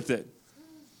 Sit with it.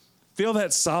 Feel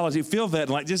that solitude. Feel that,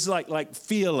 like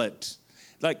feel it.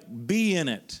 Like, be in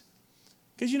it.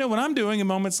 Because, what I'm doing in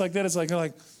moments like that, it's like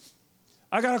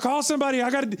I got to call somebody.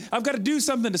 I've got to do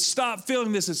something to stop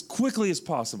feeling this as quickly as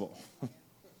possible.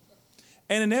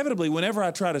 And inevitably, whenever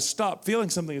I try to stop feeling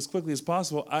something as quickly as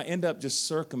possible, I end up just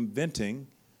circumventing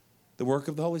the work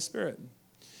of the Holy Spirit.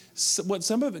 So what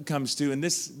some of it comes to, and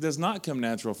this does not come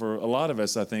natural for a lot of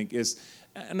us, I think, is,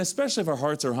 and especially if our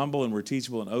hearts are humble and we're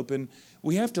teachable and open,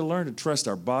 we have to learn to trust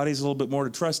our bodies a little bit more,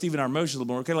 to trust even our emotions a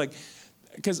little more. Okay,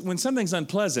 because when something's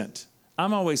unpleasant,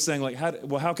 I'm always saying,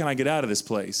 how can I get out of this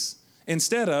place?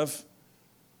 Instead of,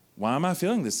 why am I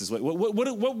feeling this way?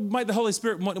 What might the Holy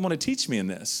Spirit want to teach me in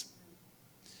this?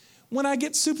 When I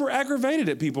get super aggravated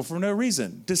at people for no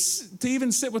reason, to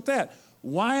even sit with that,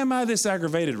 why am I this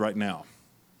aggravated right now?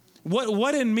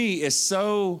 What in me is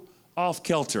so off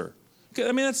kilter?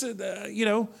 I mean, that's,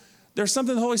 there's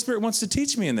something the Holy Spirit wants to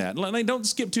teach me in that. Don't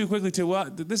skip too quickly to, well,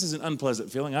 this is an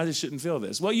unpleasant feeling. I just shouldn't feel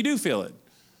this. Well, you do feel it.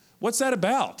 What's that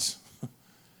about?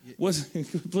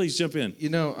 Please jump in.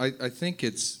 I think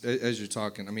it's, as you're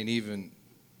talking, I mean, even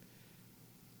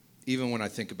when I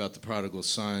think about the prodigal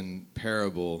son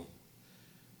parable,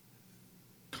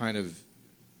 kind of,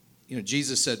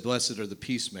 Jesus said, "Blessed are the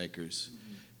peacemakers."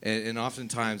 And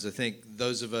oftentimes, I think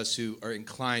those of us who are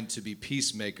inclined to be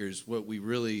peacemakers, what we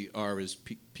really are is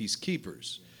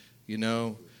peacekeepers,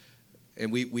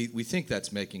 And we think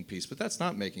that's making peace, but that's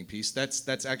not making peace.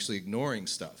 That's actually ignoring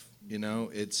stuff.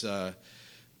 It's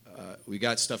we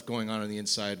got stuff going on the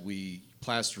inside. We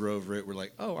plaster over it. We're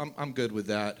like, oh, I'm good with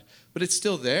that, but it's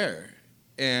still there,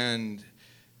 and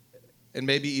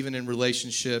maybe even in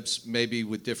relationships, maybe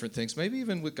with different things, maybe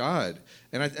even with God.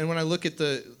 And when I look at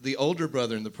the older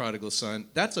brother in the prodigal son,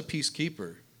 that's a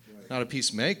peacekeeper, not a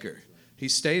peacemaker. He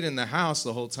stayed in the house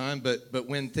the whole time, but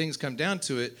when things come down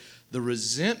to it, the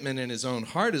resentment in his own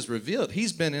heart is revealed.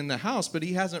 He's been in the house, but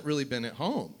he hasn't really been at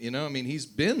home. He's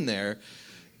been there,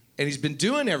 and he's been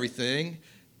doing everything,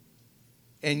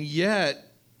 and yet,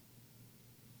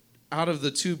 out of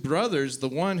the two brothers, the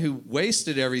one who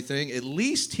wasted everything, at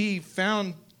least he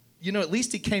found, at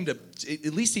least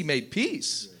he made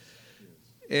peace.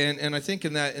 And I think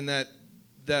in that,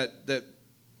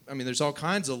 there's all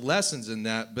kinds of lessons in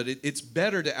that, but it's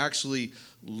better to actually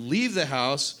leave the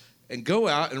house and go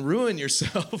out and ruin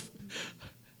yourself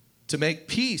to make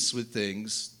peace with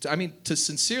things. To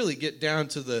sincerely get down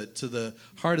to the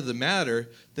heart of the matter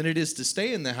than it is to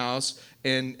stay in the house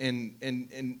and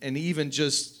even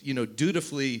just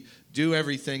dutifully do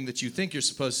everything that you think you're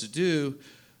supposed to do,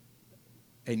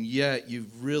 and yet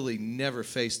you've really never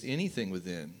faced anything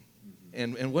within.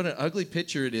 And what an ugly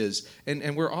picture it is.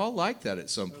 And we're all like that at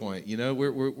some point.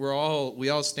 We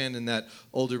all stand in that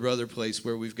older brother place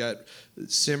where we've got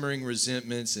simmering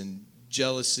resentments and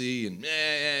jealousy and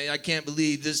I can't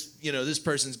believe this, this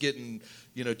person's getting,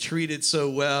 treated so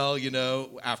well,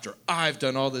 after I've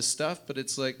done all this stuff. But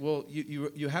it's like, well,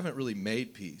 you haven't really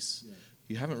made peace. Yeah.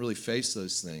 You haven't really faced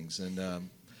those things.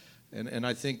 And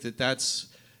I think that's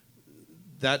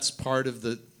part of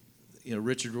the,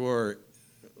 Richard Rohr,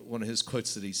 one of his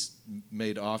quotes that he's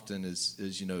made often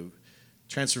is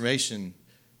transformation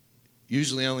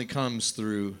usually only comes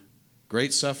through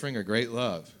great suffering or great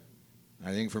love.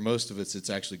 I think for most of us, it's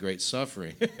actually great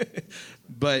suffering.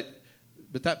 but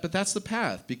that's the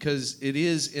path, because it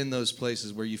is in those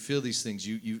places where you feel these things.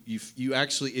 You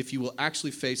actually, if you will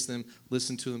actually face them,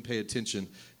 listen to them, pay attention,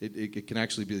 it can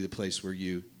actually be the place where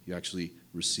you actually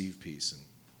receive peace.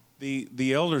 And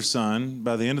the elder son,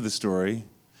 by the end of the story,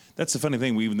 that's the funny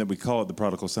thing, that we call it the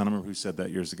prodigal son. I remember who said that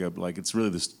years ago, but it's really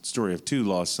the story of two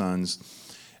lost sons.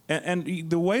 And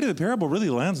the weight of the parable really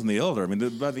lands on the elder.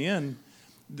 By the end,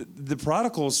 the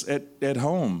prodigal's at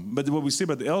home. But what we see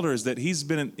about the elder is that he's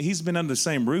been under the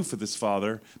same roof with his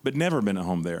father, but never been at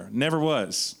home there. Never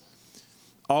was.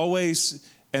 Always,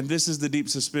 and this is the deep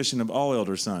suspicion of all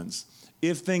elder sons.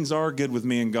 If things are good with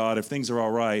me and God, if things are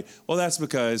all right, well, that's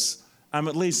because I'm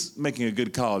at least making a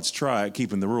good college try at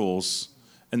keeping the rules.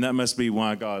 And that must be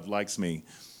why God likes me.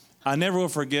 I never will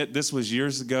forget, this was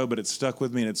years ago, but it stuck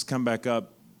with me, and it's come back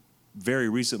up very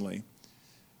recently,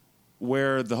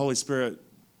 where the Holy Spirit,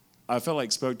 I felt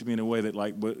like spoke to me in a way that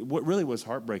what really was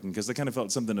heartbreaking, because I kind of felt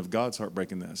something of God's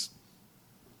heartbreak in this.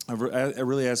 It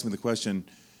really asked me the question,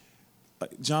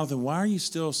 Jonathan, why are you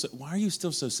still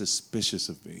so suspicious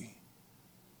of me?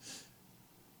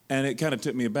 And it kind of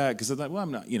took me aback, because I thought, well,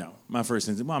 I'm not, my first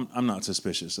instinct, well, I'm not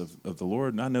suspicious of the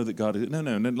Lord. And I know that God is,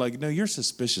 no, you're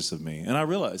suspicious of me. And I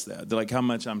realized that how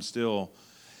much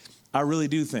I really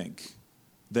do think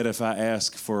that if I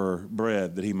ask for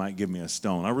bread, that he might give me a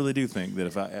stone. I really do think that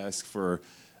if I ask for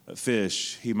a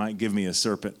fish, he might give me a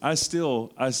serpent.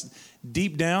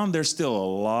 Deep down, there's still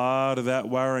a lot of that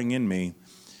wiring in me.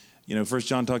 1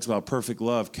 John talks about perfect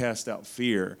love cast out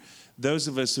fear. Those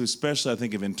of us who especially, I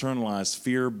think, have internalized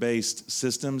fear-based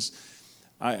systems,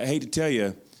 I hate to tell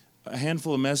you, a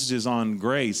handful of messages on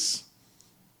grace,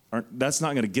 that's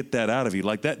not going to get that out of you.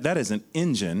 That is an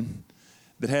engine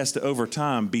that has to, over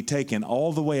time, be taken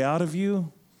all the way out of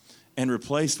you and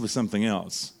replaced with something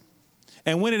else.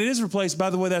 And when it is replaced, by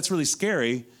the way, that's really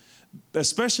scary,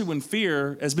 especially when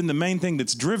fear has been the main thing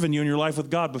that's driven you in your life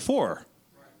with God before.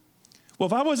 Well,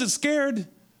 if I wasn't scared,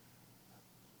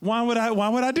 why would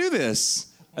I do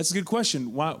this? That's a good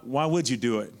question. Why would you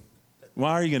do it?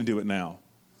 Why are you going to do it now?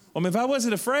 If I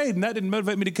wasn't afraid and that didn't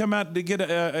motivate me to come out to get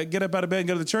up out of bed and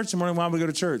go to the church in the morning, why would I go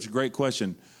to church? Great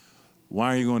question.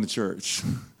 Why are you going to church?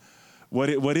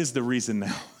 What is the reason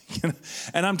now?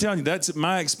 And I'm telling you, that's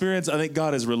my experience. I think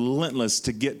God is relentless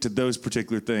to get to those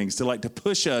particular things, to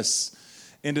push us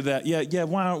into that. Yeah.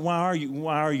 Why are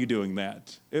you doing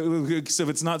that? So if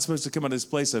it's not supposed to come out of this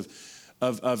place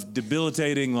of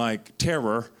debilitating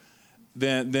terror,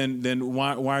 then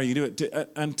why are you doing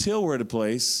it? Until we're at a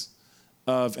place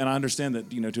of, and I understand that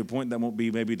to a point that won't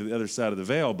be maybe to the other side of the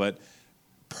veil, but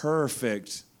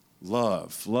perfect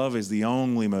love. Love is the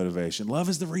only motivation. Love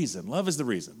is the reason. Love is the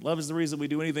reason. Love is the reason we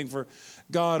do anything for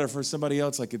God or for somebody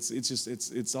else. Like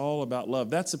it's all about love.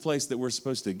 That's the place that we're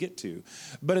supposed to get to.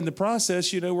 But in the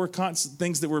process, we're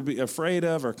things that we're afraid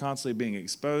of are constantly being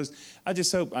exposed. I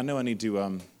just hope, I know I need to,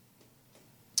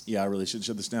 I really should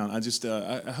shut this down.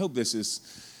 I hope this is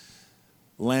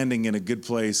landing in a good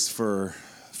place for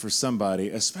somebody,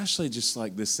 especially just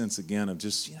like this sense again of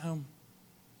just,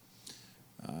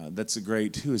 that's a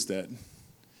great, who is that?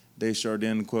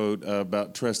 Desjardins quote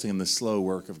about trusting in the slow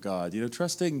work of God.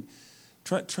 Trusting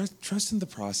the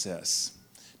process.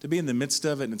 To be in the midst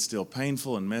of it and it's still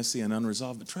painful and messy and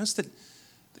unresolved, but trust that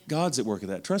God's at work in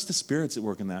that. Trust the Spirit's at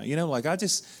work in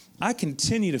that. I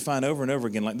continue to find over and over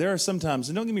again, like there are some times,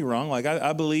 and don't get me wrong, like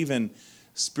I believe in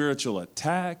spiritual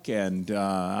attack, and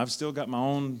I've still got my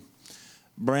own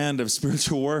brand of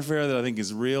spiritual warfare that I think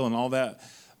is real and all that.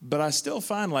 But I still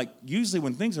find, like, usually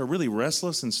when things are really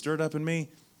restless and stirred up in me,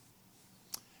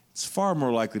 it's far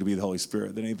more likely to be the Holy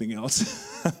Spirit than anything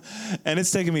else. And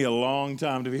it's taken me a long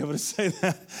time to be able to say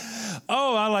that.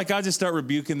 I just start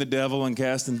rebuking the devil and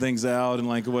casting things out and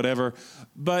like whatever.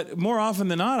 But more often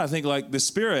than not, I think like the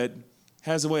Spirit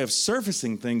has a way of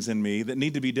surfacing things in me that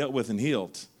need to be dealt with and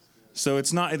healed. So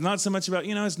it's not so much about,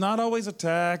 it's not always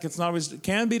attack. It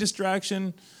can be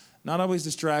distraction. Not always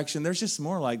distraction. There's just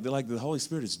more like the Holy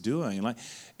Spirit is doing. Like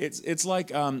it's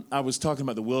like I was talking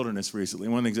about the wilderness recently.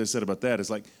 One of the things I said about that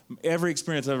is like every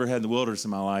experience I've ever had in the wilderness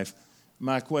in my life,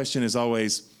 my question is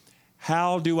always,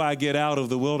 how do I get out of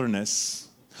the wilderness?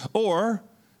 Or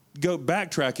go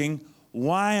backtracking,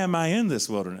 why am I in this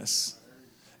wilderness?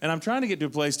 And I'm trying to get to a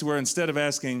place to where instead of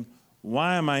asking,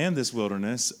 why am I in this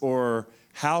wilderness? Or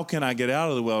how can I get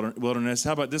out of the wilderness?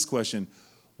 How about this question?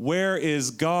 Where is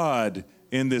God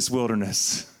in this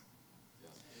wilderness?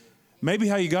 Maybe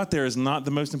how you got there is not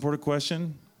the most important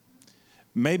question.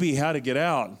 Maybe how to get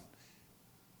out,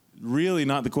 really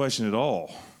not the question at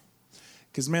all.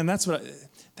 Because, man, that's where,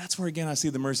 again, I see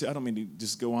the mercy. I don't mean to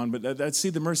just go on, but I see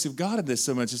the mercy of God in this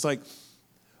so much. It's like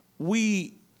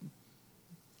if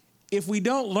we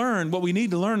don't learn what we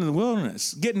need to learn in the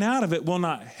wilderness, getting out of it will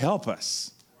not help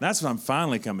us. That's what I'm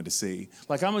finally coming to see.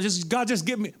 Like, God, just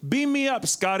beam me up,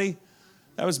 Scotty.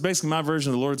 That was basically my version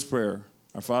of the Lord's Prayer.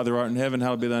 Our Father art in heaven,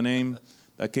 hallowed be thy name.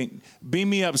 Beam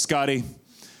me up, Scotty.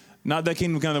 Not that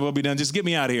kingdom come, that will be done. Just get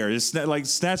me out of here. Just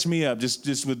snatch me up.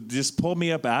 Just pull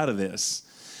me up out of this.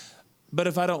 But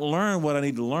if I don't learn what I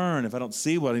need to learn, if I don't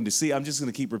see what I need to see, I'm just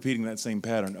going to keep repeating that same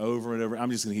pattern over and over.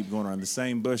 I'm just going to keep going around the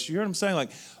same bush. You hear what I'm saying?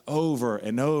 Like over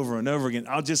and over and over again.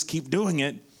 I'll just keep doing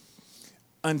it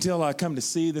until I come to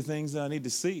see the things that I need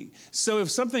to see. So if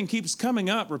something keeps coming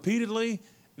up repeatedly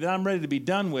that I'm ready to be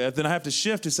done with, then I have to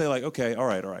shift to say like, okay, all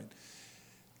right.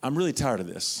 I'm really tired of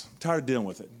this. I'm tired of dealing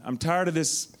with it. I'm tired of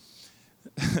this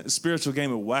spiritual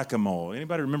game of whack-a-mole.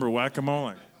 Anybody remember whack-a-mole?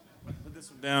 Like, put this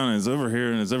one down and it's over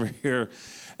here and it's over here.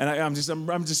 And I'm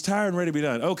just tired and ready to be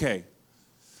done. Okay.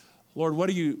 Lord, what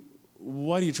are you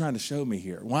trying to show me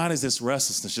here? Why does this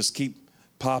restlessness just keep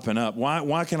popping up?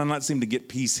 Why can I not seem to get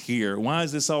peace here? Why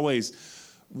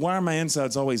are my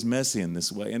insides always messy in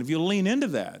this way? And if you lean into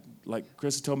that, like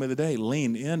Chris told me the other day,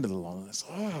 lean into the loneliness.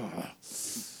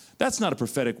 That's not a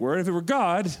prophetic word. If it were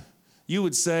God, you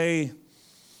would say,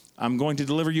 I'm going to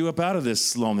deliver you up out of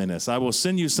this loneliness. I will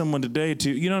send you someone today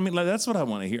to, you know what I mean? Like, that's what I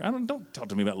want to hear. Don't talk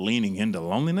to me about leaning into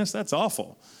loneliness. That's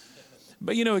awful.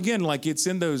 But, again, like it's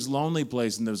in those lonely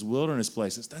places, in those wilderness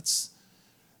places,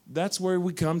 that's where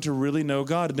we come to really know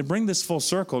God. And to bring this full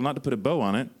circle, not to put a bow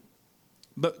on it,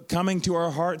 but coming to our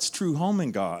heart's true home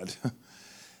in God.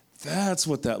 That's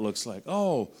what that looks like.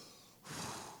 Oh,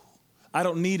 I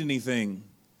don't need anything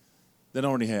that I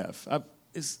already have.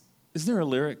 Is there a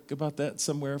lyric about that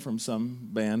somewhere from some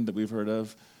band that we've heard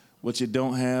of? What you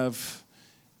don't have,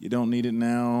 you don't need it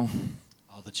now.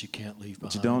 All that you can't leave behind.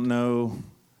 What you don't know.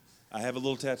 I have a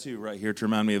little tattoo right here to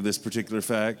remind me of this particular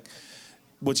fact.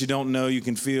 What you don't know, you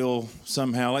can feel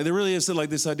somehow. Like there really is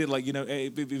like this idea, like, hey,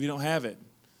 if you don't have it,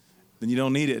 then you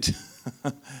don't need it.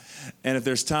 And if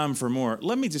there's time for more,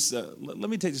 let me take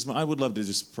this moment. I would love to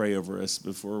just pray over us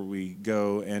before we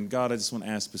go. And God, I just want to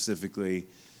ask specifically,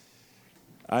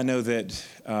 I know that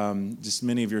just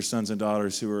many of your sons and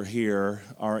daughters who are here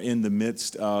are in the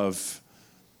midst of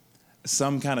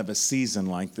some kind of a season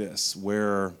like this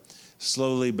where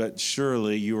slowly but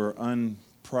surely you are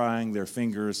unprying their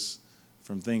fingers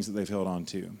from things that they've held on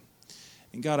to.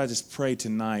 And God, I just pray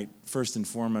tonight, first and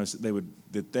foremost,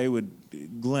 that they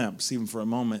would glimpse, even for a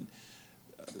moment,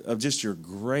 of just your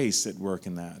grace at work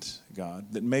in that,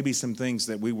 God. That maybe some things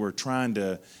that we were trying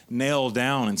to nail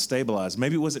down and stabilize,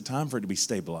 maybe it wasn't time for it to be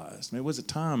stabilized. Maybe it wasn't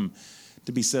time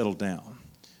to be settled down.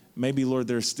 Maybe, Lord,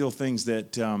 there's still things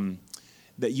that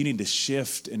that you need to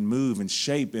shift and move and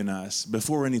shape in us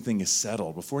before anything is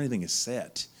settled, before anything is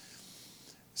set.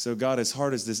 So, God, as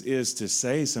hard as this is to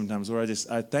say sometimes, Lord,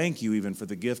 I thank you even for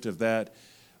the gift of that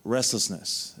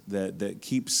restlessness that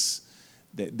keeps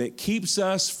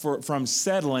us from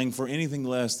settling for anything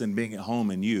less than being at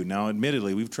home in you. Now,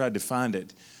 admittedly, we've tried to find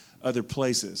it other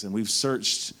places, and we've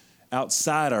searched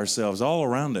outside ourselves, all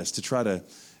around us, to try to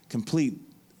complete,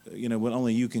 what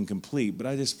only you can complete. But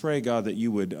I just pray, God, that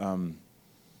you would,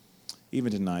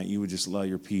 even tonight, you would just allow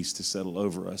your peace to settle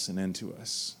over us and into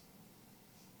us.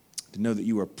 To know that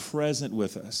you are present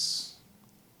with us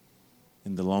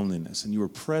in the loneliness, and you are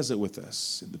present with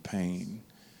us in the pain,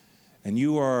 and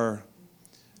you are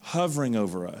hovering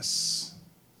over us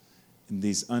in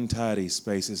these untidy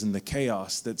spaces, in the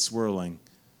chaos that's swirling.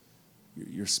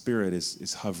 Your spirit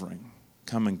is hovering,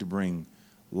 coming to bring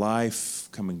life,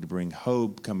 coming to bring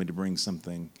hope, coming to bring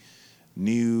something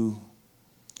new.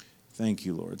 Thank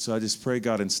you, Lord. So I just pray,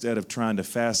 God, instead of trying to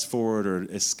fast forward or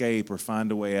escape or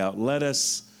find a way out, let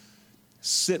us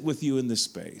sit with you in this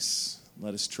space.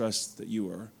 Let us trust that you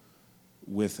are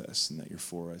with us and that you're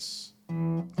for us.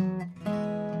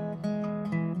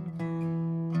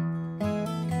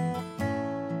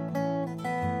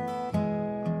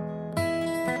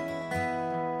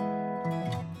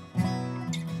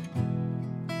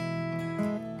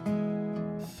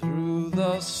 Through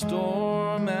the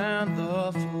storm and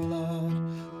the flood,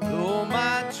 though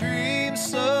my dreams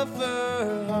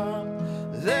suffer harm,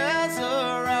 there's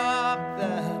a rock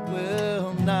that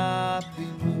will not be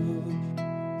moved.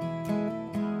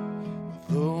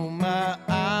 Though my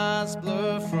eyes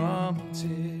blur from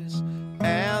tears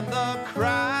and the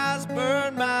cries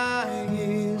burn my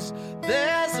ears,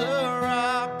 there's a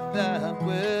rock that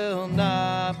will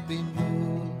not be moved.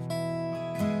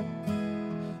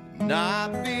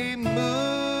 Not be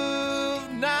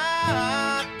moved,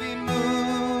 not be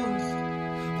moved.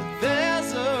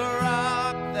 There's a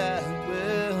rock that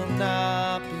will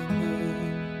not be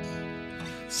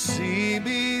moved. See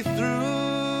me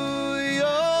through,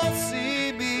 you'll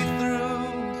see me through.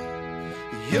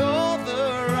 You're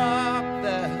the rock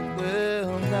that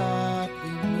will not be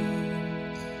moved.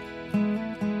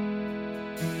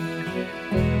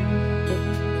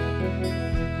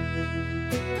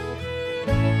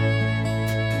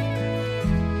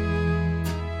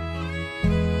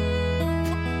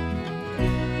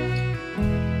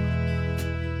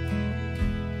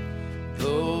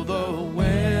 Though the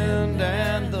wind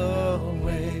and the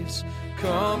waves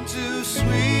come to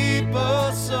sweep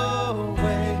us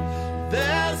away,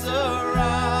 there's a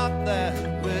rock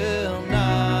that will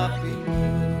not be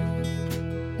moved.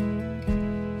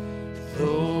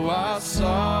 Though our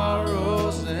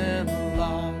sorrows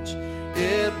enlarge,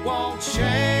 it won't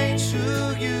change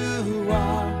who you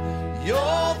are.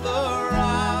 You're the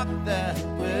rock that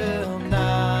will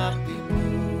not be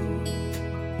moved.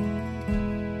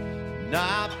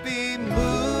 Not be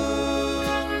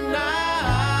moved,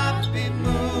 not be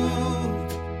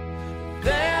moved.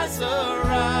 There's a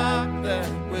rock that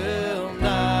will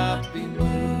not be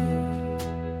moved.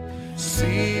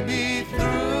 See me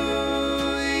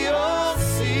through, you'll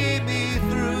see me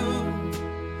through.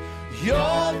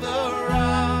 You're the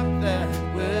rock that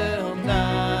will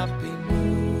not be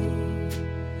moved.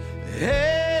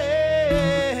 Hey.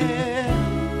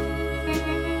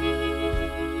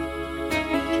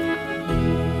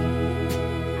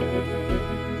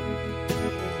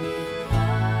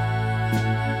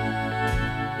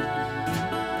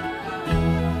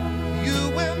 You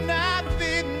will not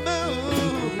be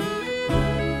moved.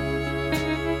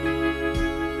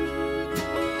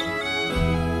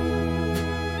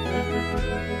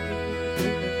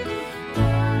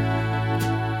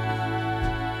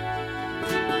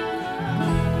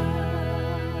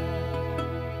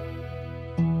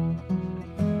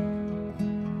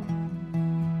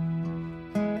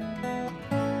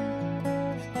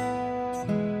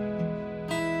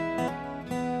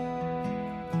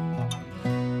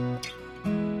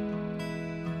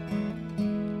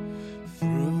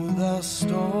 Through the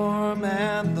storm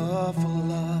and the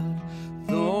flood,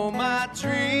 though my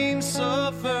dreams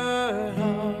suffer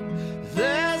harm,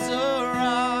 there's a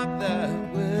rock that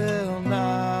will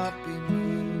not be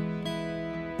moved.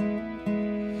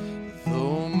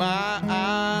 Though my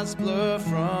eyes blur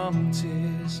from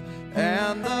tears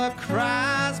and the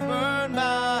cries burn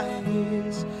my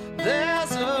ears,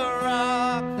 there's a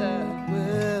rock that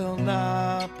will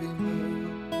not be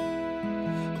moved.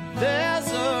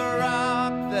 There's a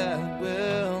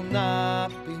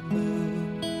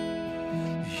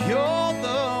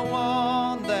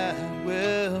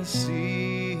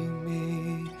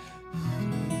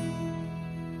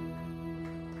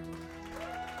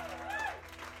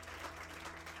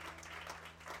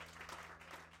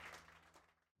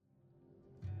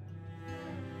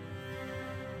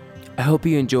I hope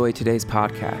you enjoyed today's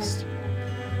podcast.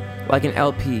 Like an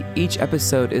LP, each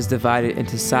episode is divided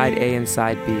into Side A and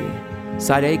Side B.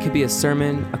 Side A could be a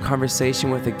sermon, a conversation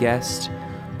with a guest,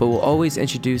 but will always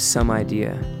introduce some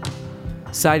idea.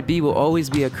 Side B will always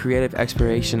be a creative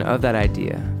exploration of that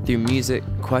idea through music,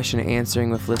 question and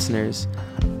answering with listeners,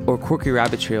 or quirky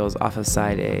rabbit trails off of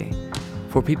Side A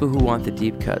for people who want the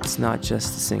deep cuts, not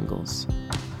just the singles.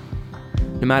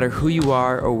 No matter who you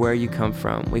are or where you come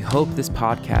from, we hope this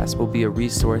podcast will be a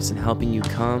resource in helping you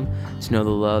come to know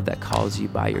the love that calls you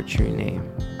by your true name.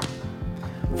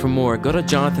 For more, go to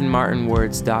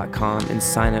jonathanmartinwords.com and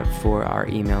sign up for our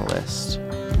email list.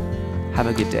 Have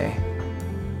a good day.